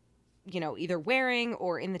found, either wearing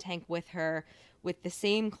or in the tank with her with the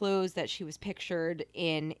same clothes that she was pictured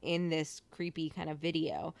in this creepy kind of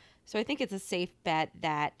video. So I think it's a safe bet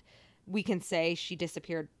that we can say she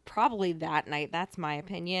disappeared probably that night. That's my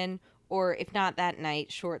opinion. Or if not that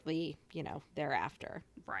night, shortly, thereafter.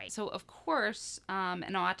 Right. So, of course,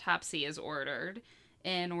 an autopsy is ordered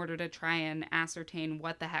in order to try and ascertain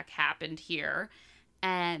what the heck happened here.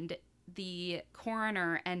 And the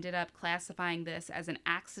coroner ended up classifying this as an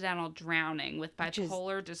accidental drowning with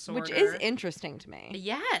bipolar disorder. Which is interesting to me.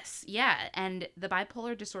 Yes, yeah. And the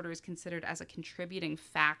bipolar disorder is considered as a contributing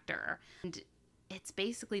factor. And it's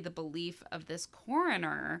basically the belief of this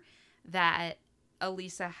coroner that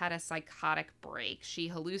Elisa had a psychotic break. She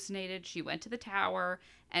hallucinated, she went to the tower,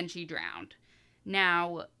 and she drowned.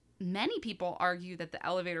 Now, many people argue that the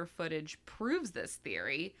elevator footage proves this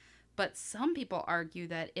theory, but some people argue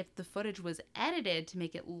that if the footage was edited to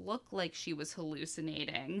make it look like she was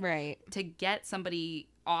hallucinating, right, to get somebody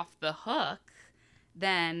off the hook,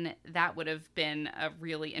 then that would have been a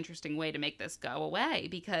really interesting way to make this go away,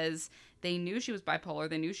 because they knew she was bipolar.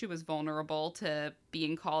 They knew she was vulnerable to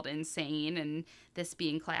being called insane and this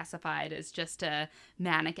being classified as just a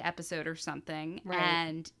manic episode or something. Right.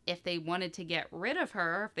 And if they wanted to get rid of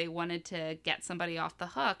her, if they wanted to get somebody off the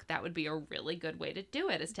hook, that would be a really good way to do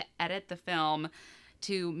it, is to edit the film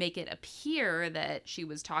to make it appear that she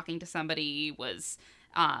was talking to somebody, was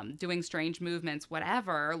doing strange movements,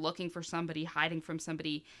 whatever, looking for somebody, hiding from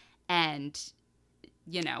somebody, and,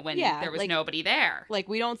 you know, when there was nobody there. Like,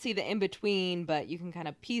 we don't see the in-between, but you can kind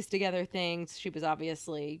of piece together things. She was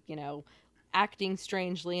obviously, you know, acting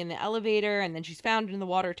strangely in the elevator, and then she's found in the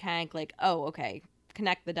water tank. Like, oh, okay,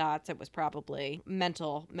 connect the dots. It was probably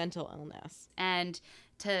mental illness. And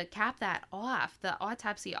to cap that off, the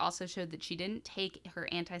autopsy also showed that she didn't take her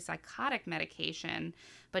antipsychotic medication,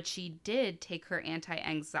 but she did take her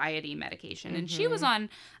anti-anxiety medication. And she was on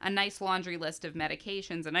a nice laundry list of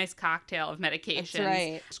medications, a nice cocktail of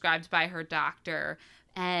medications prescribed by her doctor.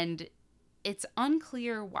 And it's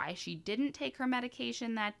unclear why she didn't take her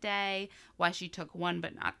medication that day, why she took one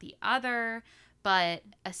but not the other. But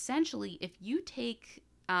essentially, if you take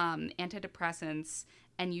antidepressants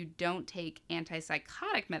and you don't take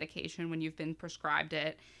antipsychotic medication when you've been prescribed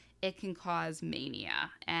it, it can cause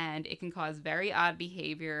mania, and it can cause very odd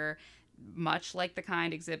behavior, much like the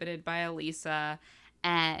kind exhibited by Elisa.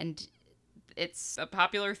 And it's a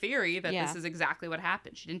popular theory that this is exactly what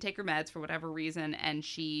happened. She didn't take her meds for whatever reason, and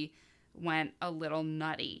she went a little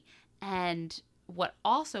nutty. And what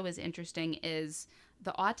also is interesting is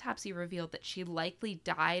the autopsy revealed that she likely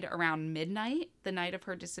died around midnight, the night of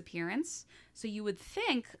her disappearance. So you would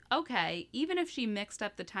think, okay, even if she mixed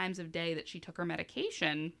up the times of day that she took her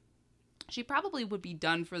medication, she probably would be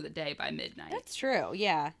done for the day by midnight. That's true,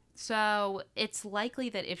 yeah. So it's likely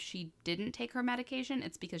that if she didn't take her medication,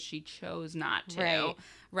 it's because she chose not to,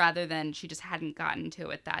 rather than she just hadn't gotten to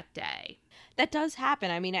it that day. That does happen.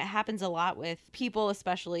 I mean, it happens a lot with people,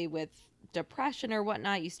 especially with depression or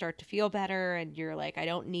whatnot. You start to feel better and you're like, I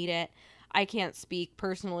don't need it. I can't speak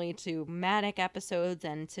personally to manic episodes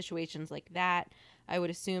and situations like that. I would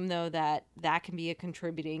assume, though, that that can be a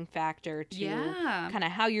contributing factor to kind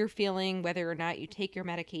of how you're feeling, whether or not you take your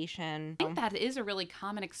medication. I think that is a really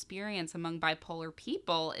common experience among bipolar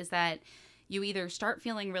people, is that you either start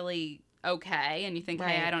feeling really okay and you think,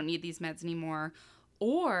 hey, I don't need these meds anymore,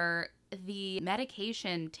 or the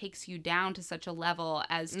medication takes you down to such a level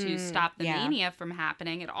as to stop the mania from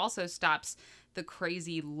happening. It also stops the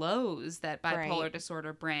crazy lows that bipolar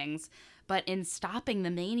disorder brings. But in stopping the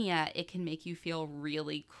mania, it can make you feel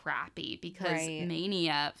really crappy, because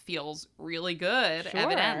mania feels really good,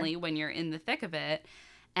 evidently, when you're in the thick of it.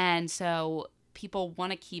 And so people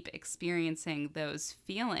want to keep experiencing those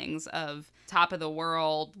feelings of top of the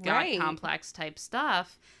world, gut complex type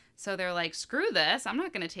stuff. So they're like, screw this. I'm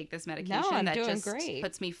not going to take this medication that just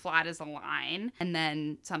puts me flat as a line. And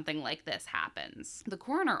then something like this happens. The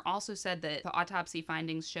coroner also said that the autopsy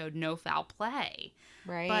findings showed no foul play.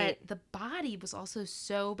 Right. But the body was also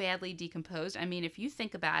so badly decomposed. I mean, if you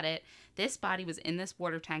think about it, this body was in this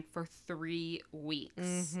water tank for 3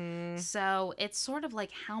 weeks. So it's sort of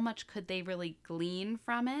like, how much could they really glean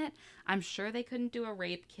from it? I'm sure they couldn't do a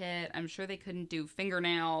rape kit. I'm sure they couldn't do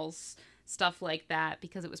fingernails, stuff like that,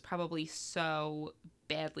 because it was probably so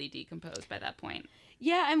badly decomposed by that point.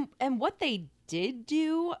 Yeah, and what they did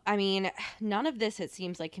do, I mean, none of this, it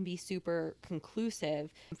seems like, can be super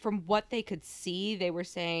conclusive. From what they could see, they were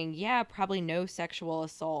saying, yeah, probably no sexual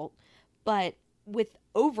assault, but with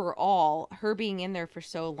overall her being in there for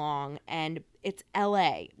so long, and it's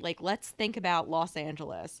LA. Like, let's think about Los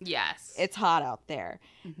Angeles. Yes. It's hot out there.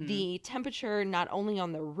 The temperature, not only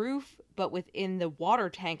on the roof, but within the water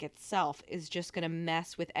tank itself, is just going to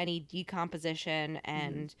mess with any decomposition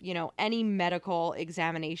and, you know, any medical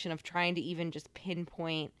examination of trying to even just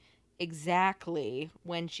pinpoint exactly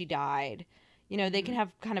when she died. You know, they can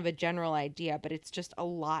have kind of a general idea, but it's just a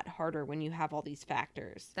lot harder when you have all these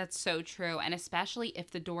factors. That's so true. And especially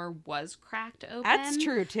if the door was cracked open. That's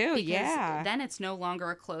true, too. Because then it's no longer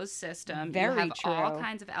a closed system. Very you have true. all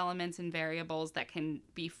kinds of elements and variables that can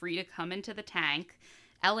be free to come into the tank.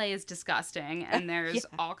 LA is disgusting, and there's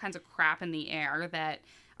all kinds of crap in the air that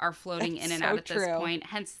are flooding in and out at this point.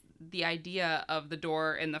 Hence the idea of the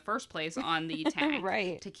door in the first place on the tank.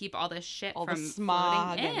 Right. To keep all this shit all from the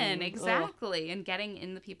smog floating in. and, exactly. And getting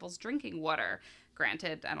in the people's drinking water.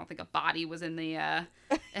 Granted, I don't think a body was in the, in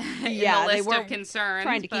the list of concerns.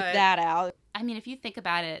 Trying to keep that out. I mean, if you think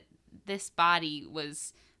about it, this body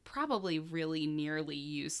was probably really nearly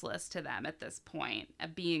useless to them at this point,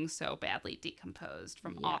 being so badly decomposed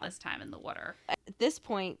from all this time in the water. At this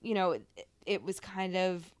point, you know, it was kind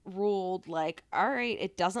of ruled like, all right,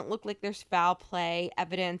 it doesn't look like there's foul play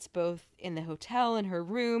evidence both in the hotel and her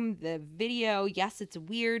room, the video. Yes, it's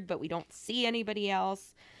weird, but we don't see anybody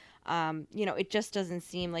else. You know, it just doesn't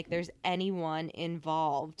seem like there's anyone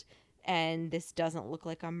involved, and this doesn't look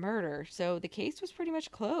like a murder. So the case was pretty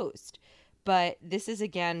much closed. But this is,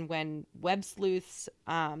 again, when web sleuths,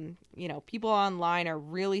 you know, people online are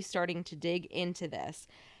really starting to dig into this.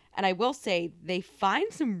 And I will say they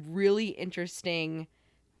find some really interesting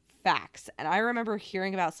facts. And I remember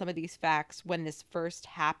hearing about some of these facts when this first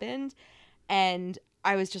happened. And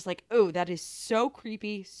I was just like, oh, that is so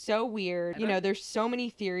creepy, so weird. You know, there's so many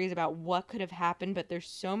theories about what could have happened, but there's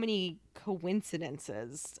so many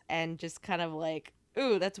coincidences. And just kind of like,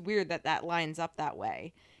 oh, that's weird that lines up that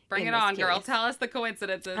way. Bring it on, girl. Tell us the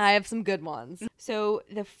coincidences. I have some good ones. So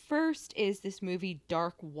the first is this movie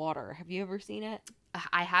Dark Water. Have you ever seen it?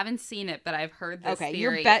 I haven't seen it, but I've heard this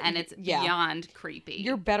theory, and it's beyond creepy.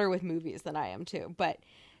 You're better with movies than I am, too. But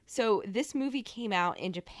so this movie came out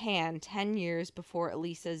in Japan 10 years before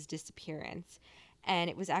Elisa's disappearance, and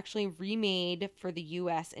it was actually remade for the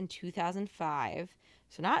U.S. in 2005,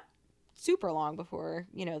 so not super long before,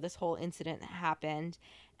 you know, this whole incident happened.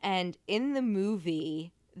 And in the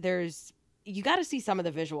movie, you got to see some of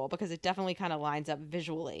the visual because it definitely kind of lines up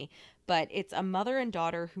visually, but it's a mother and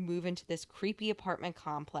daughter who move into this creepy apartment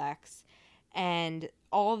complex, and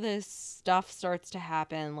all this stuff starts to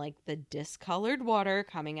happen, like the discolored water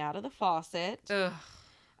coming out of the faucet. Ugh.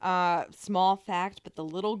 Small fact, but the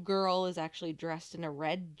little girl is actually dressed in a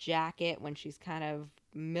red jacket when she's kind of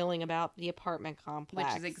milling about the apartment complex.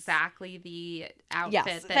 Which is exactly the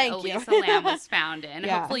outfit that Elisa you. Lam was found in.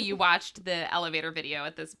 Yeah. Hopefully you watched the elevator video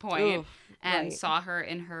at this point. Ooh, and right. saw her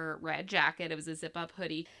in her red jacket. It was a zip-up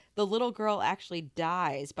hoodie. The little girl actually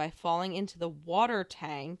dies by falling into the water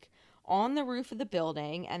tank on the roof of the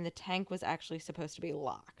building, and the tank was actually supposed to be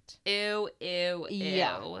locked. Ew, ew, ew.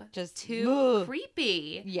 Yeah, just too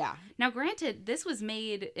creepy. Yeah. Now, granted, this was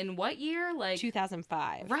made in what year? Like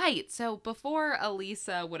 2005. Right. So before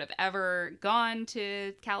Elisa would have ever gone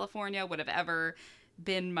to California, would have ever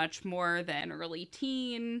been much more than early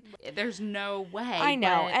teen. There's no way. I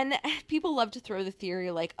know. And people love to throw the theory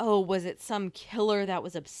like, oh, was it some killer that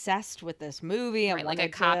was obsessed with this movie and right, like a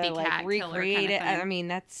wanted copycat to like recreate it? Kind of I mean,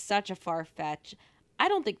 that's such a far fetch. I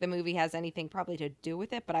don't think the movie has anything probably to do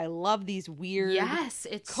with it, but I love these weird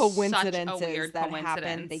it's coincidences such a weird that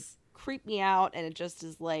happen. They creep me out, and it just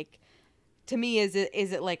is like, to me, is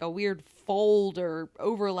it like a weird fold or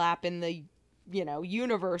overlap in the, you know,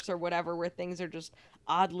 universe or whatever, where things are just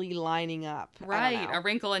oddly lining up. Right, a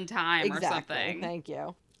wrinkle in time or something. Thank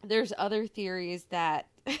you. There's other theories that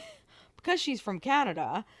because she's from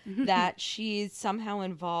Canada, that she's somehow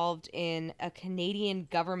involved in a Canadian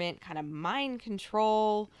government kind of mind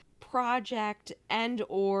control project and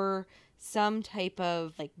or some type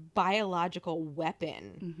of like biological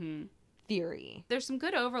weapon theory. There's some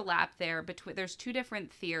good overlap there there's two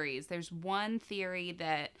different theories. There's one theory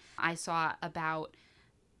that I saw about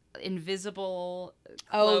invisible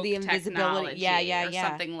cloak the invisibility technology or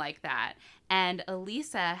something like that. And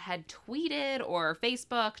Elisa had tweeted or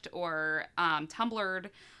Facebooked or Tumblred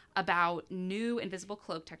about new invisible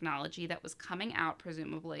cloak technology that was coming out,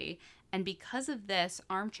 presumably. And because of this,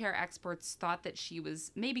 armchair experts thought that she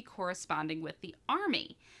was maybe corresponding with the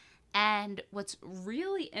army. And what's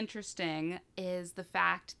really interesting is the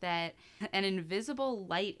fact that an invisible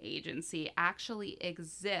light agency actually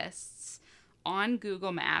exists on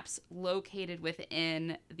Google Maps located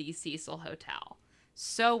within the Cecil Hotel.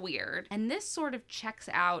 So weird. And this sort of checks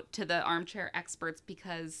out to the armchair experts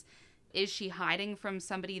because is she hiding from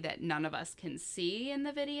somebody that none of us can see in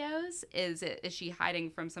the videos? Is she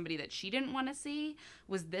hiding from somebody that she didn't want to see?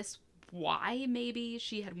 Was this why maybe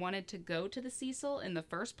she had wanted to go to the Cecil in the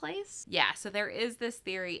first place? Yeah, so there is this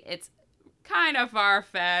theory. It's kind of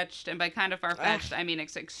far-fetched, and by kind of far-fetched, I mean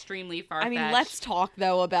it's extremely far-fetched. I mean, let's talk,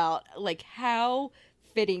 though, about, like, how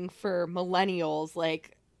fitting for millennials,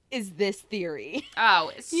 like, is this theory?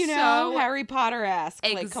 Oh, You know, Harry Potter-esque.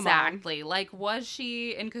 Exactly. Like, was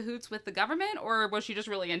she in cahoots with the government, or was she just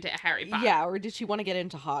really into Harry Potter? Yeah, or did she want to get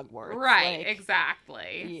into Hogwarts? Right,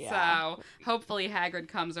 exactly. Yeah. So, hopefully Hagrid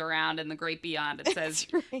comes around in the great beyond and says,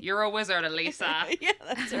 right. "You're a wizard, Elisa." Yeah,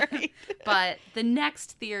 that's right. But the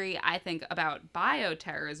next theory, I think, about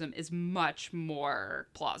bioterrorism is much more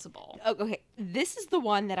plausible. Okay, this is the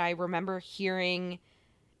one that I remember hearing,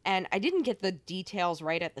 and I didn't get the details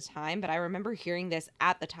right at the time, but I remember hearing this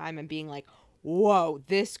at the time and being like, whoa,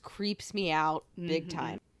 this creeps me out big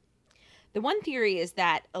time. The one theory is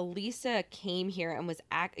that Elisa came here and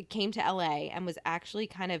came to LA and was actually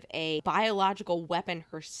kind of a biological weapon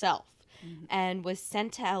herself, and was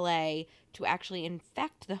sent to LA to actually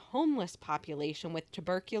infect the homeless population with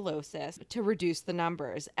tuberculosis to reduce the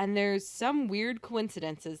numbers. And there's some weird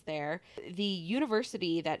coincidences there. The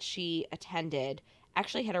university that she attended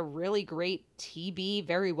actually had a really great TB,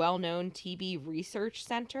 very well-known TB research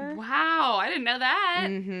center. Wow, I didn't know that.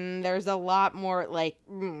 There's a lot more,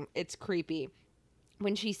 it's creepy.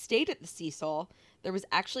 When she stayed at the Cecil, there was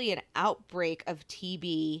actually an outbreak of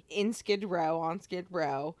TB on Skid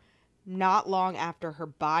Row, not long after her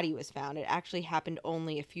body was found. It actually happened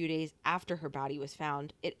only a few days after her body was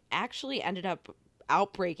found. It actually ended up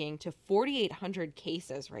outbreaking to 4,800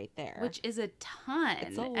 cases right there. Which is a ton.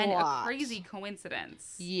 It's a and lot. A crazy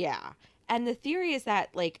coincidence. Yeah. And the theory is that,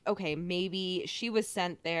 okay, maybe she was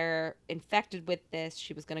sent there infected with this.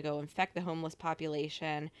 She was going to go infect the homeless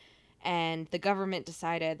population. And the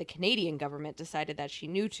Canadian government decided that she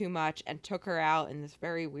knew too much and took her out in this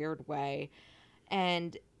very weird way.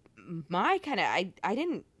 And my I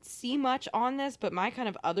didn't see much on this, but my kind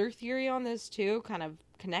of other theory on this too, kind of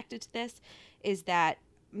connected to this, is that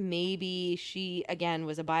maybe she, again,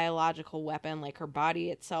 was a biological weapon, like her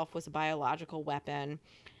body itself was a biological weapon,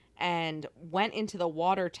 and went into the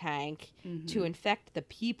water tank to infect the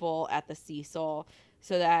people at the Cecil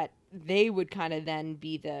so that they would kind of then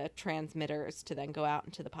be the transmitters to then go out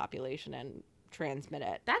into the population and transmit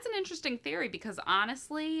it. That's an interesting theory because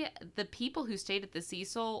honestly, the people who stayed at the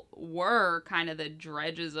Cecil were kind of the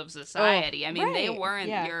dredges of society. They weren't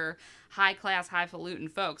your high-class, highfalutin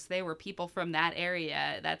folks. They were people from that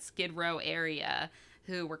area, that Skid Row area,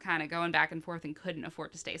 who were kind of going back and forth and couldn't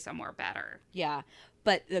afford to stay somewhere better. Yeah,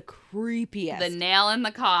 but the creepiest... The nail in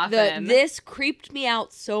the coffin. This creeped me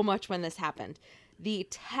out so much when this happened. The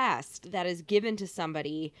test that is given to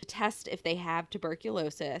somebody to test if they have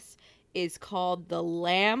tuberculosis is called the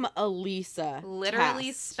Lam-Elisa Literally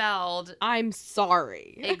test. spelled... I'm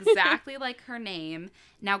sorry. exactly like her name.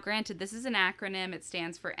 Now, granted, this is an acronym. It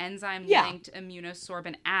stands for Enzyme-Linked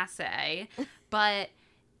Immunosorbent Assay. But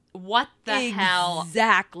what the hell?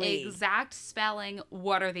 Exactly. Exact spelling.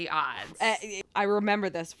 What are the odds? I remember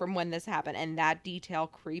this from when this happened, and that detail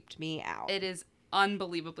creeped me out. It is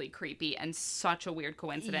unbelievably creepy and such a weird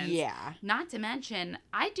coincidence. Yeah. Not to mention,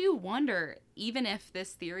 I do wonder, even if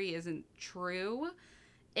this theory isn't true,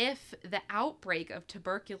 if the outbreak of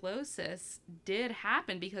tuberculosis did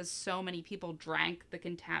happen because so many people drank the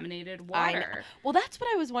contaminated water. Well, that's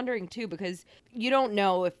what I was wondering too, because you don't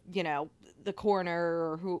know if, the coroner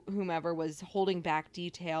or whomever was holding back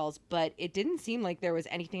details, but it didn't seem like there was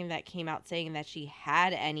anything that came out saying that she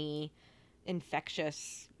had any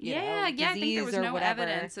infectious disease. I think there was no whatever.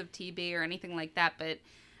 evidence of TB or anything like that, but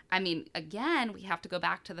again, we have to go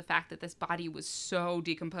back to the fact that this body was so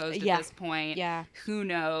decomposed at this point. Yeah. Who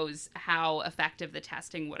knows how effective the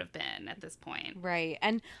testing would have been at this point. Right.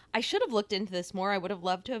 And I should have looked into this more. I would have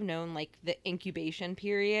loved to have known the incubation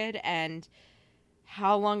period and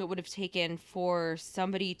how long it would have taken for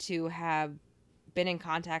somebody to have been in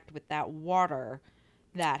contact with that water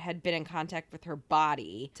that had been in contact with her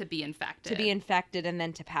body. To be infected and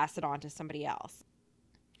then to pass it on to somebody else.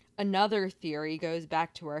 Another theory goes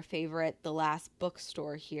back to our favorite, The Last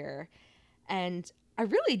Bookstore here. And I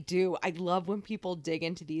really do. I love when people dig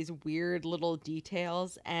into these weird little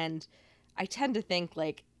details. And I tend to think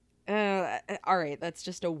all right, that's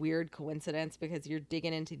just a weird coincidence because you're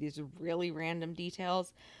digging into these really random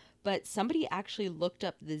details. But somebody actually looked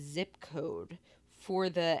up the zip code for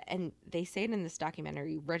and they say it in this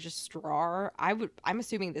documentary, registrar. I'm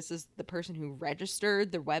assuming this is the person who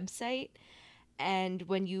registered the website. And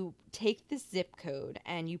when you take the zip code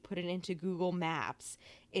and you put it into Google Maps,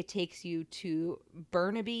 it takes you to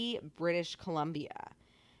Burnaby, British Columbia.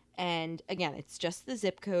 And again, it's just the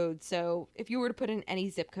zip code. So if you were to put in any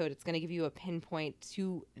zip code, it's going to give you a pinpoint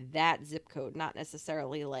to that zip code, not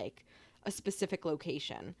necessarily a specific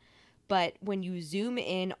location. But when you zoom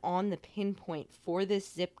in on the pinpoint for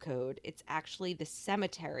this zip code, it's actually the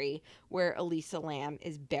cemetery where Elisa Lam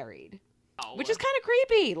is buried. Which is kind of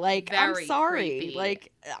creepy. Like, Very I'm sorry. creepy.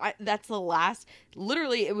 Like, that's the last,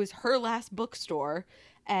 literally, it was her last bookstore,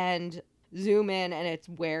 and zoom in, and it's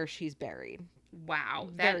where she's buried. Wow,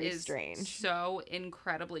 that Very is strange. so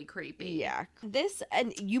incredibly creepy. Yeah. This,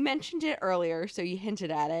 and you mentioned it earlier, so you hinted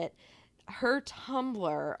at it. Her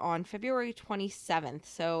Tumblr on February 27th,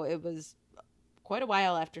 so it was quite a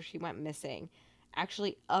while after she went missing,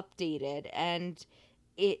 actually updated, and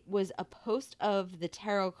it was a post of the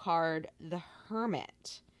tarot card, the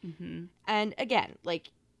Hermit. Mm-hmm. And again,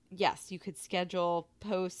 like, yes, you could schedule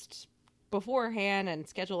posts beforehand and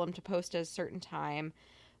schedule them to post at a certain time.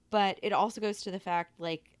 But it also goes to the fact,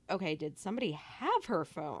 like, okay, did somebody have her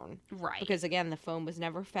phone? Right. Because, again, the phone was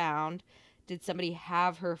never found. Did somebody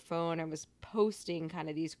have her phone and was posting kind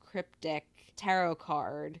of these cryptic tarot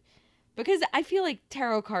card? Because I feel like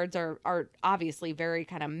tarot cards are obviously very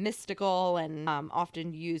kind of mystical and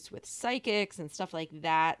often used with psychics and stuff like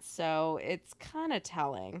that. So it's kind of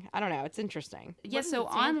telling. I don't know. It's interesting. Yeah, so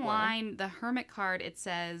online, the Hermit card, it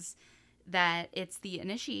says that it's the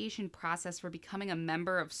initiation process for becoming a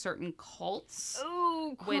member of certain cults.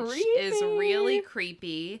 Ooh, which creepy. is really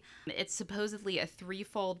creepy. It's supposedly a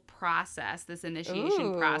threefold process, this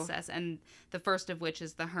initiation process, and the first of which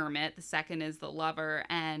is the Hermit, the second is the Lover,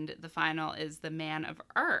 and the final is the Man of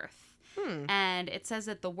Earth. And it says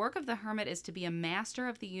that the work of the Hermit is to be a master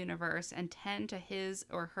of the universe and tend to his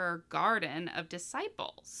or her garden of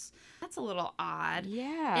disciples. That's a little odd.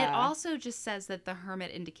 Yeah. It also just says that the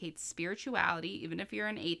Hermit indicates spirituality, even if you're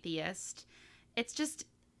an atheist.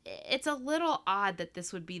 It's a little odd that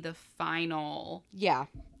this would be the final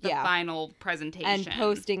final presentation. And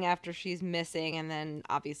posting after she's missing and then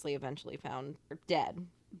obviously eventually found dead.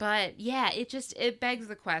 But yeah, it begs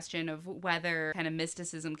the question of whether kind of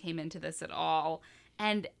mysticism came into this at all.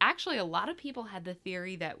 And actually, a lot of people had the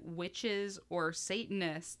theory that witches or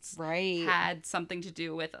Satanists had something to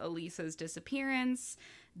do with Elisa's disappearance.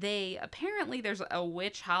 There's a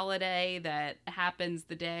witch holiday that happens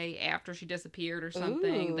the day after she disappeared or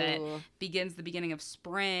something that begins the beginning of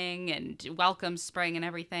spring and welcomes spring and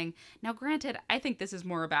everything. Now, granted, I think this is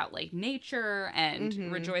more about like nature and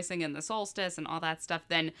rejoicing in the solstice and all that stuff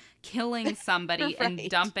than killing somebody and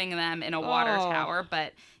dumping them in a water tower.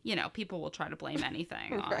 But, you know, people will try to blame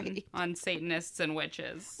anything on Satanists and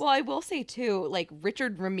witches. Well, I will say, too, like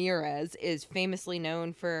Richard Ramirez is famously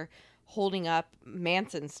known for holding up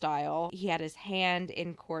Manson style. He had his hand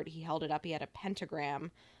in court. He held it up. He had a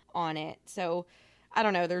pentagram on it. So I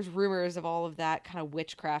don't know. There's rumors of all of that kind of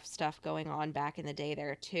witchcraft stuff going on back in the day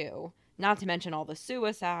there too. Not to mention all the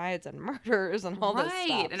suicides and murders and all this stuff.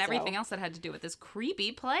 Right, and everything else that had to do with this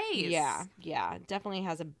creepy place. Yeah, definitely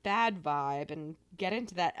has a bad vibe. And get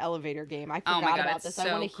into that elevator game. I forgot about this. So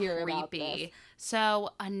I want to hear creepy. about this. So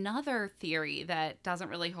another theory that doesn't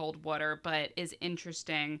really hold water but is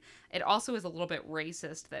interesting, it also is a little bit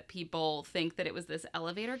racist that people think that it was this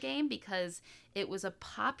elevator game because it was a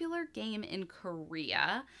popular game in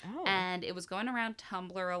Korea and it was going around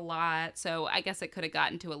Tumblr a lot. So I guess it could have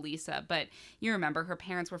gotten to Elisa, but you remember her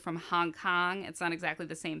parents were from Hong Kong. It's not exactly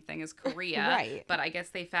the same thing as Korea. Right. But I guess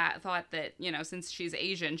they thought that, you know, since she's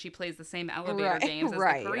Asian, she plays the same elevator games as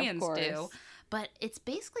the Koreans do. But it's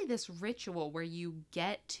basically this ritual where you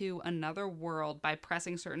get to another world by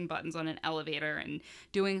pressing certain buttons on an elevator and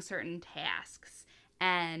doing certain tasks.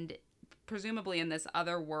 And presumably in this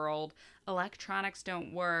other world, electronics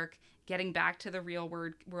don't work. Getting back to the real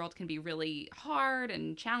world can be really hard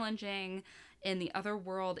and challenging. In the other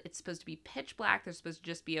world, it's supposed to be pitch black. There's supposed to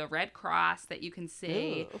just be a red cross that you can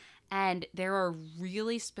see. Ooh. And there are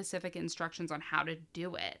really specific instructions on how to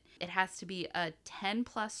do it. It has to be a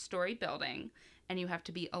 10-plus story building, and you have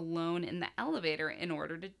to be alone in the elevator in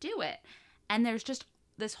order to do it. And there's just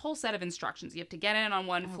this whole set of instructions. You have to get in on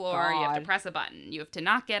one floor. You have to press a button. You have to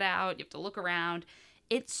not get out. You have to look around.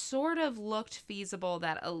 It sort of looked feasible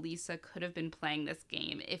that Elisa could have been playing this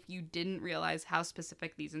game if you didn't realize how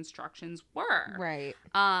specific these instructions were. Right.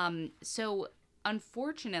 So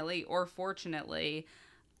unfortunately or fortunately,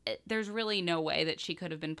 there's really no way that she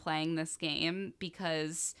could have been playing this game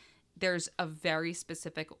because there's a very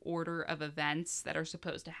specific order of events that are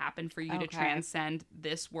supposed to happen for you to transcend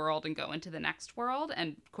this world and go into the next world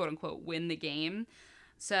and quote unquote win the game.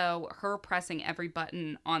 So her pressing every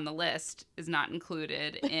button on the list is not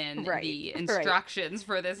included in the instructions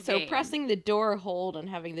for this game. So pressing the door hold and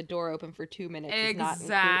having the door open for 2 minutes is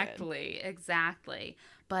not included. Exactly.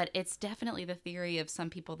 But it's definitely the theory of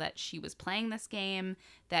some people that she was playing this game,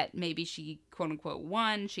 that maybe she, quote-unquote,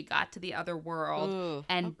 won, she got to the other world,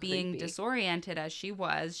 and being disoriented as she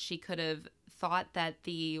was, she could have thought that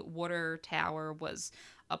the water tower was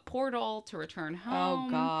a portal to return home. Oh,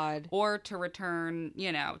 God. Or to return,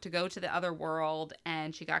 to go to the other world,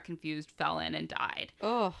 and she got confused, fell in, and died.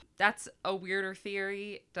 Oh. That's a weirder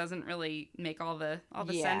theory. Doesn't really make all the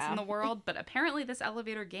sense in the world, but apparently this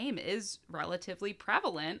elevator game is relatively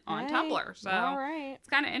prevalent on Tumblr. So it's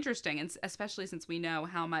kind of interesting, and especially since we know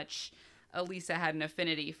how much Elisa had an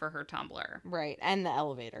affinity for her Tumblr. Right, and the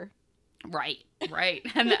elevator. Right.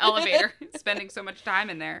 And the elevator, spending so much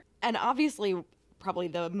time in there. And obviously, probably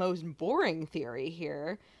the most boring theory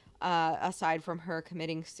here, aside from her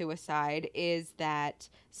committing suicide, is that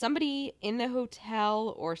somebody in the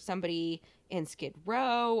hotel or somebody in Skid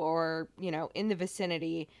Row or, in the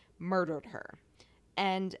vicinity murdered her.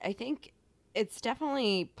 And I think it's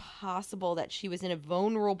definitely possible that she was in a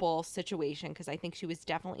vulnerable situation, because I think she was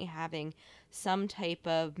definitely having some type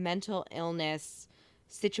of mental illness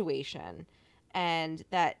situation, and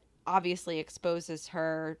that obviously exposes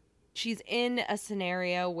her. She's in a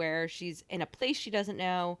scenario where she's in a place she doesn't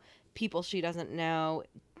know, people she doesn't know,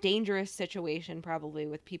 dangerous situation probably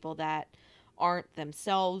with people that aren't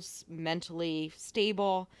themselves mentally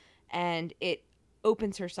stable, and it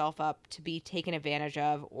opens herself up to be taken advantage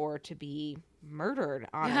of or to be murdered,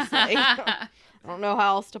 honestly. I don't know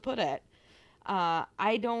how else to put it.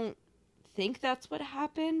 I don't think that's what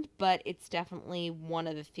happened, but it's definitely one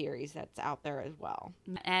of the theories that's out there as well.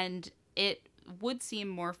 And it would seem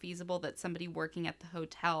more feasible that somebody working at the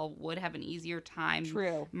hotel would have an easier time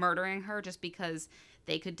murdering her, just because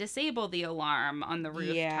they could disable the alarm on the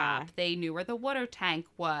rooftop. Yeah. They knew where the water tank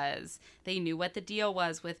was. They knew what the deal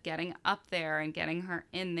was with getting up there and getting her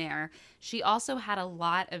in there. She also had a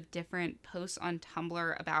lot of different posts on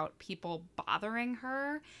Tumblr about people bothering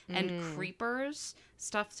her and creepers,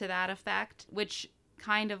 stuff to that effect, which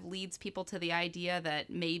kind of leads people to the idea that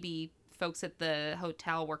maybe folks at the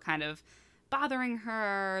hotel were kind of bothering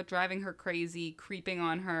her, driving her crazy, creeping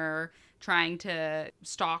on her, trying to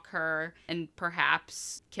stalk her, and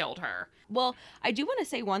perhaps killed her. Well, I do want to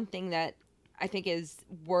say one thing that I think is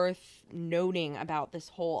worth noting about this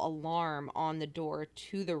whole alarm on the door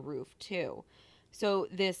to the roof, too. So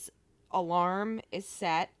this alarm is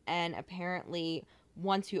set, and apparently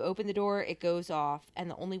once you open the door, it goes off,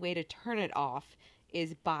 and the only way to turn it off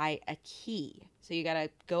is by a key. So you got to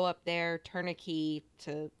go up there, turn a key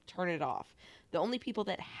to turn it off. The only people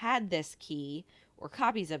that had this key or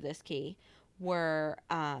copies of this key were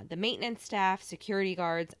the maintenance staff, security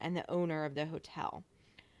guards, and the owner of the hotel.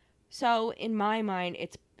 So in my mind,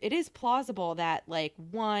 it is plausible that,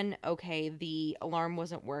 the alarm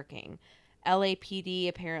wasn't working. LAPD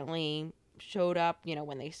apparently showed up,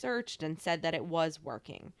 when they searched and said that it was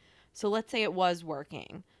working. So let's say it was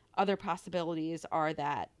working. Other possibilities are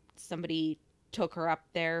that somebody took her up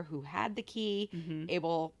there who had the key,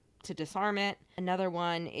 able to disarm it. Another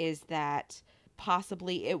one is that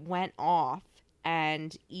possibly it went off,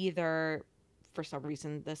 and either for some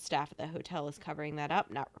reason the staff at the hotel is covering that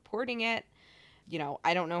up, not reporting it.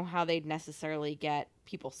 I don't know how they'd necessarily get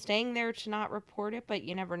people staying there to not report it, but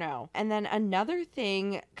you never know. And then another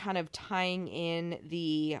thing kind of tying in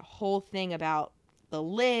the whole thing about the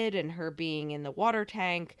lid and her being in the water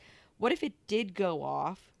tank, what if it did go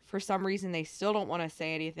off? For some reason, they still don't want to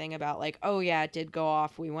say anything about oh, yeah, it did go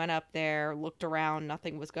off. We went up there, looked around,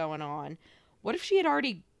 nothing was going on. What if she had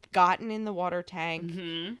already gotten in the water tank?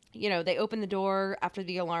 They opened the door after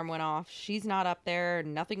the alarm went off. She's not up there.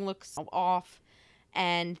 Nothing looks off.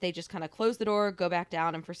 And they just kind of close the door, go back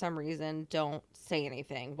down, and for some reason don't say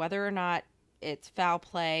anything. Whether or not it's foul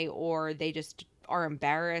play or they just are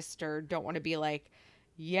embarrassed or don't want to be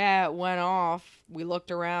yeah, it went off. We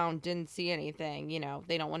looked around, didn't see anything.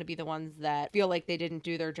 They don't want to be the ones that feel like they didn't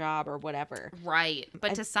do their job or whatever. Right.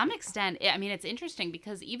 But to some extent, it's interesting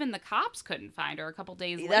because even the cops couldn't find her a couple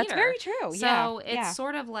days later. That's very true. So it's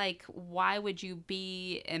sort of why would you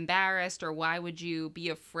be embarrassed or why would you be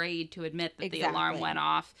afraid to admit that the alarm went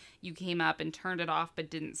off? You came up and turned it off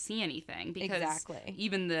but didn't see anything because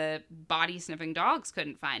even the body sniffing dogs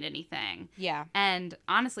couldn't find anything. Yeah. And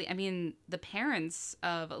honestly, the parents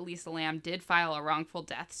of Elisa Lam did file a wrongful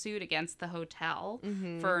death suit against the hotel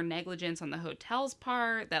for negligence on the hotel's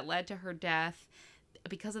part that led to her death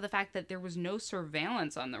because of the fact that there was no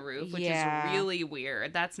surveillance on the roof, which is really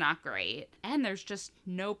weird. That's not great. And there's just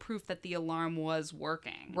no proof that the alarm was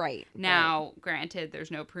working. Right. Now, granted, there's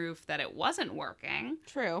no proof that it wasn't working.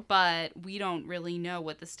 True. But we don't really know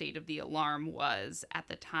what the state of the alarm was at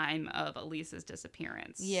the time of Elisa's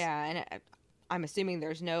disappearance. Yeah, and I'm assuming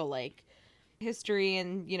there's no, history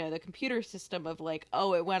and, the computer system of like,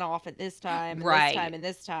 oh, it went off at this time, and Right. this time, and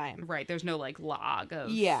this time. Right. There's no like log of,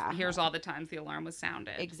 here's all the times the alarm was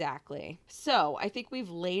sounded. Exactly. So I think we've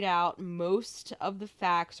laid out most of the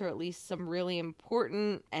facts, or at least some really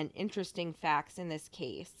important and interesting facts in this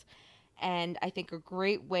case. And I think a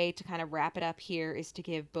great way to kind of wrap it up here is to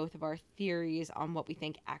give both of our theories on what we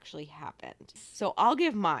think actually happened. So I'll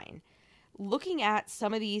give mine. Looking at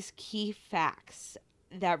some of these key facts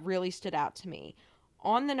that really stood out to me.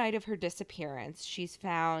 On the night of her disappearance, she's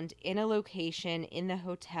found in a location in the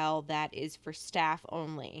hotel that is for staff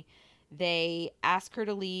only. They ask her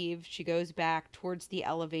to leave. She goes back towards the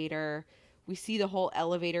elevator. We see the whole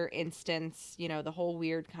elevator instance, the whole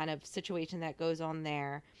weird kind of situation that goes on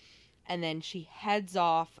there. And then she heads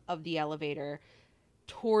off of the elevator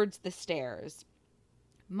towards the stairs.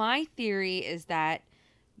 My theory is that,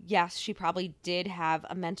 yes, she probably did have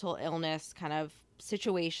a mental illness kind of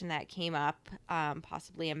situation that came up,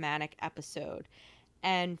 possibly a manic episode.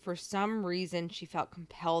 And for some reason, she felt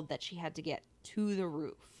compelled that she had to get to the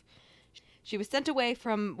roof. She was sent away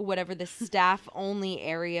from whatever the staff-only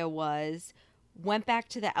area was, went back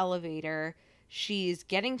to the elevator. She's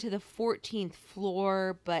getting to the 14th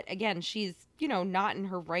floor, but again, she's, not in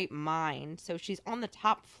her right mind. So she's on the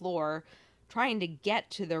top floor trying to get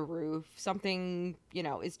to the roof. Something,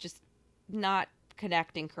 is just not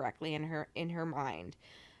connecting correctly in her mind.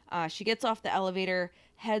 She gets off the elevator,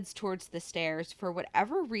 heads towards the stairs. For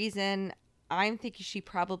whatever reason, I'm thinking she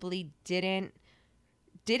probably didn't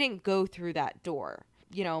go through that door.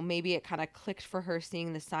 Maybe it kind of clicked for her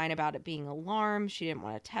seeing the sign about it being alarmed. She didn't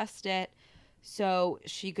want to test it. So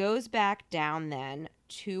she goes back down then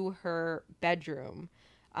to her bedroom,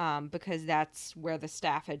 because that's where the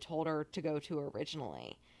staff had told her to go to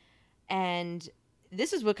originally. And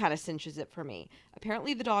this is what kind of cinches it for me.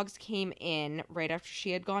 Apparently the dogs came in right after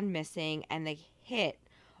she had gone missing, and they hit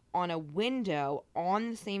on a window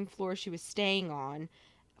on the same floor she was staying on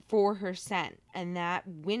for her scent, and that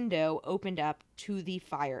window opened up to the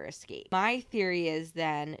fire escape. My theory is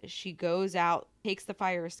then she goes out, takes the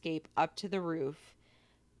fire escape up to the roof,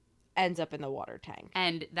 ends up in the water tank.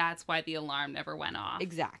 And that's why the alarm never went off.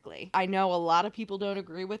 Exactly. I know a lot of people don't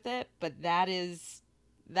agree with it, but that's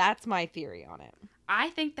my theory on it. I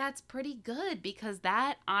think that's pretty good, because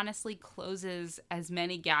that honestly closes as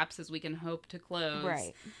many gaps as we can hope to close.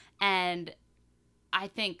 Right. And I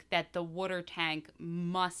think that the water tank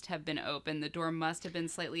must have been open. The door must have been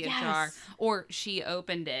slightly ajar, or she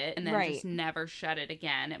opened it and then just never shut it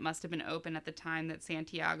again. It must have been open at the time that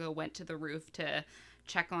Santiago went to the roof to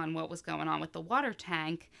check on what was going on with the water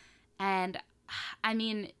tank. And I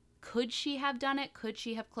mean, could she have done it? Could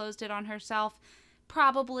she have closed it on herself?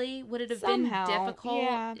 Probably. Would it have Somehow, been difficult?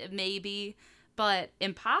 yeah. Maybe. But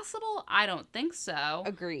impossible? I don't think so.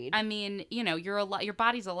 Agreed. I mean, your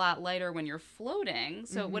body's a lot lighter when you're floating,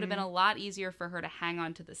 so it would have been a lot easier for her to hang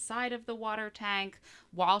on to the side of the water tank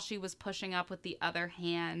while she was pushing up with the other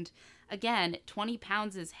hand. Again, 20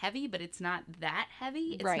 pounds is heavy, but it's not that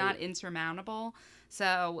heavy. It's not insurmountable.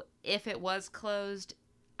 So if it was closed,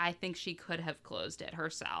 I think she could have closed it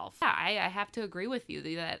herself. Yeah, I have to agree with you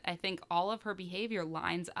that I think all of her behavior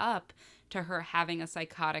lines up to her having a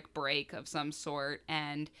psychotic break of some sort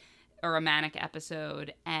or a manic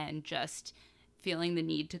episode, and just feeling the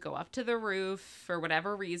need to go up to the roof for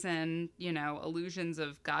whatever reason, illusions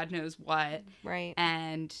of God knows what. Right.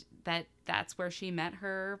 And that's where she met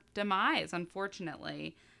her demise,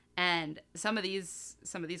 unfortunately. And some of these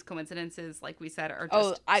coincidences, like we said, are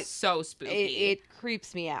just so spooky. It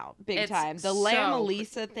creeps me out big time. The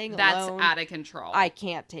Elisa thing that's alone, out of control. I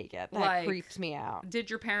can't take it. That creeps me out. Did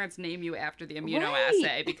your parents name you after the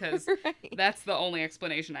immunoassay? Because that's the only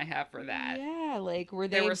explanation I have for that. Yeah, were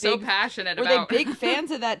they were so passionate about... Were they big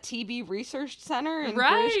fans of that TB research center in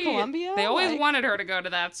British Columbia? They always wanted her to go to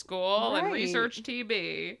that school and research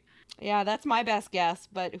TB. Yeah, that's my best guess,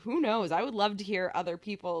 but who knows? I would love to hear other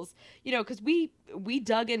people's, because we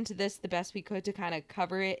dug into this the best we could to kind of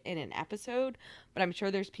cover it in an episode, but I'm sure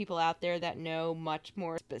there's people out there that know much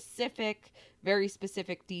more specific, very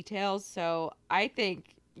specific details. So I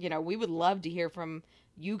think, we would love to hear from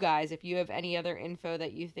you guys if you have any other info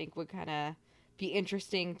that you think would kind of be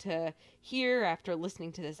interesting to hear after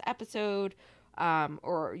listening to this episode.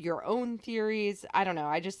 Or your own theories. I don't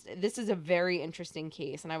know. This is a very interesting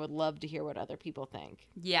case, and I would love to hear what other people think.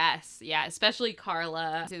 Yes. Yeah. Especially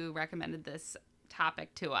Carla, who recommended this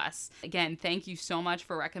topic to us. Again, thank you so much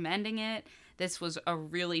for recommending it. This was a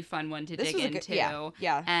really fun one to dig into.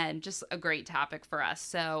 Yeah. And just a great topic for us.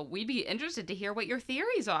 So we'd be interested to hear what your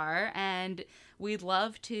theories are, and we'd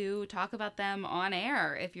love to talk about them on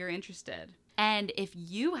air if you're interested. And if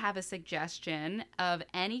you have a suggestion of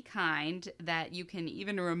any kind that you can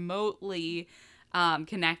even remotely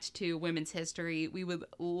connect to women's history, we would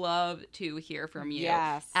love to hear from you.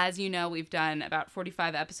 Yes. As you know, we've done about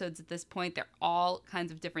 45 episodes at this point. They're all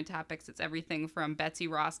kinds of different topics. It's everything from Betsy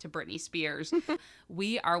Ross to Britney Spears.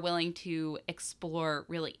 We are willing to explore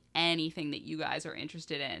really anything that you guys are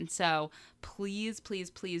interested in. So please,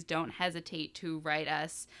 please, please don't hesitate to write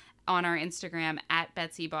us on our Instagram at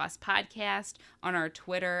Betsy Boss Podcast, on our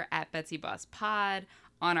Twitter at Betsy Boss Pod,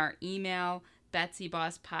 on our email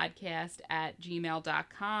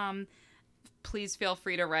betsybosspodcast@gmail.com. Please feel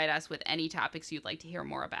free to write us with any topics you'd like to hear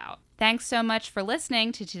more about. Thanks so much for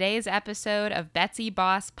listening to today's episode of Betsy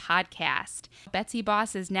Boss Podcast. Betsy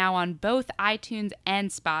Boss is now on both iTunes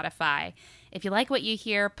and Spotify. If you like what you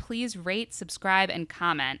hear, please rate, subscribe, and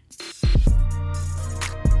comment.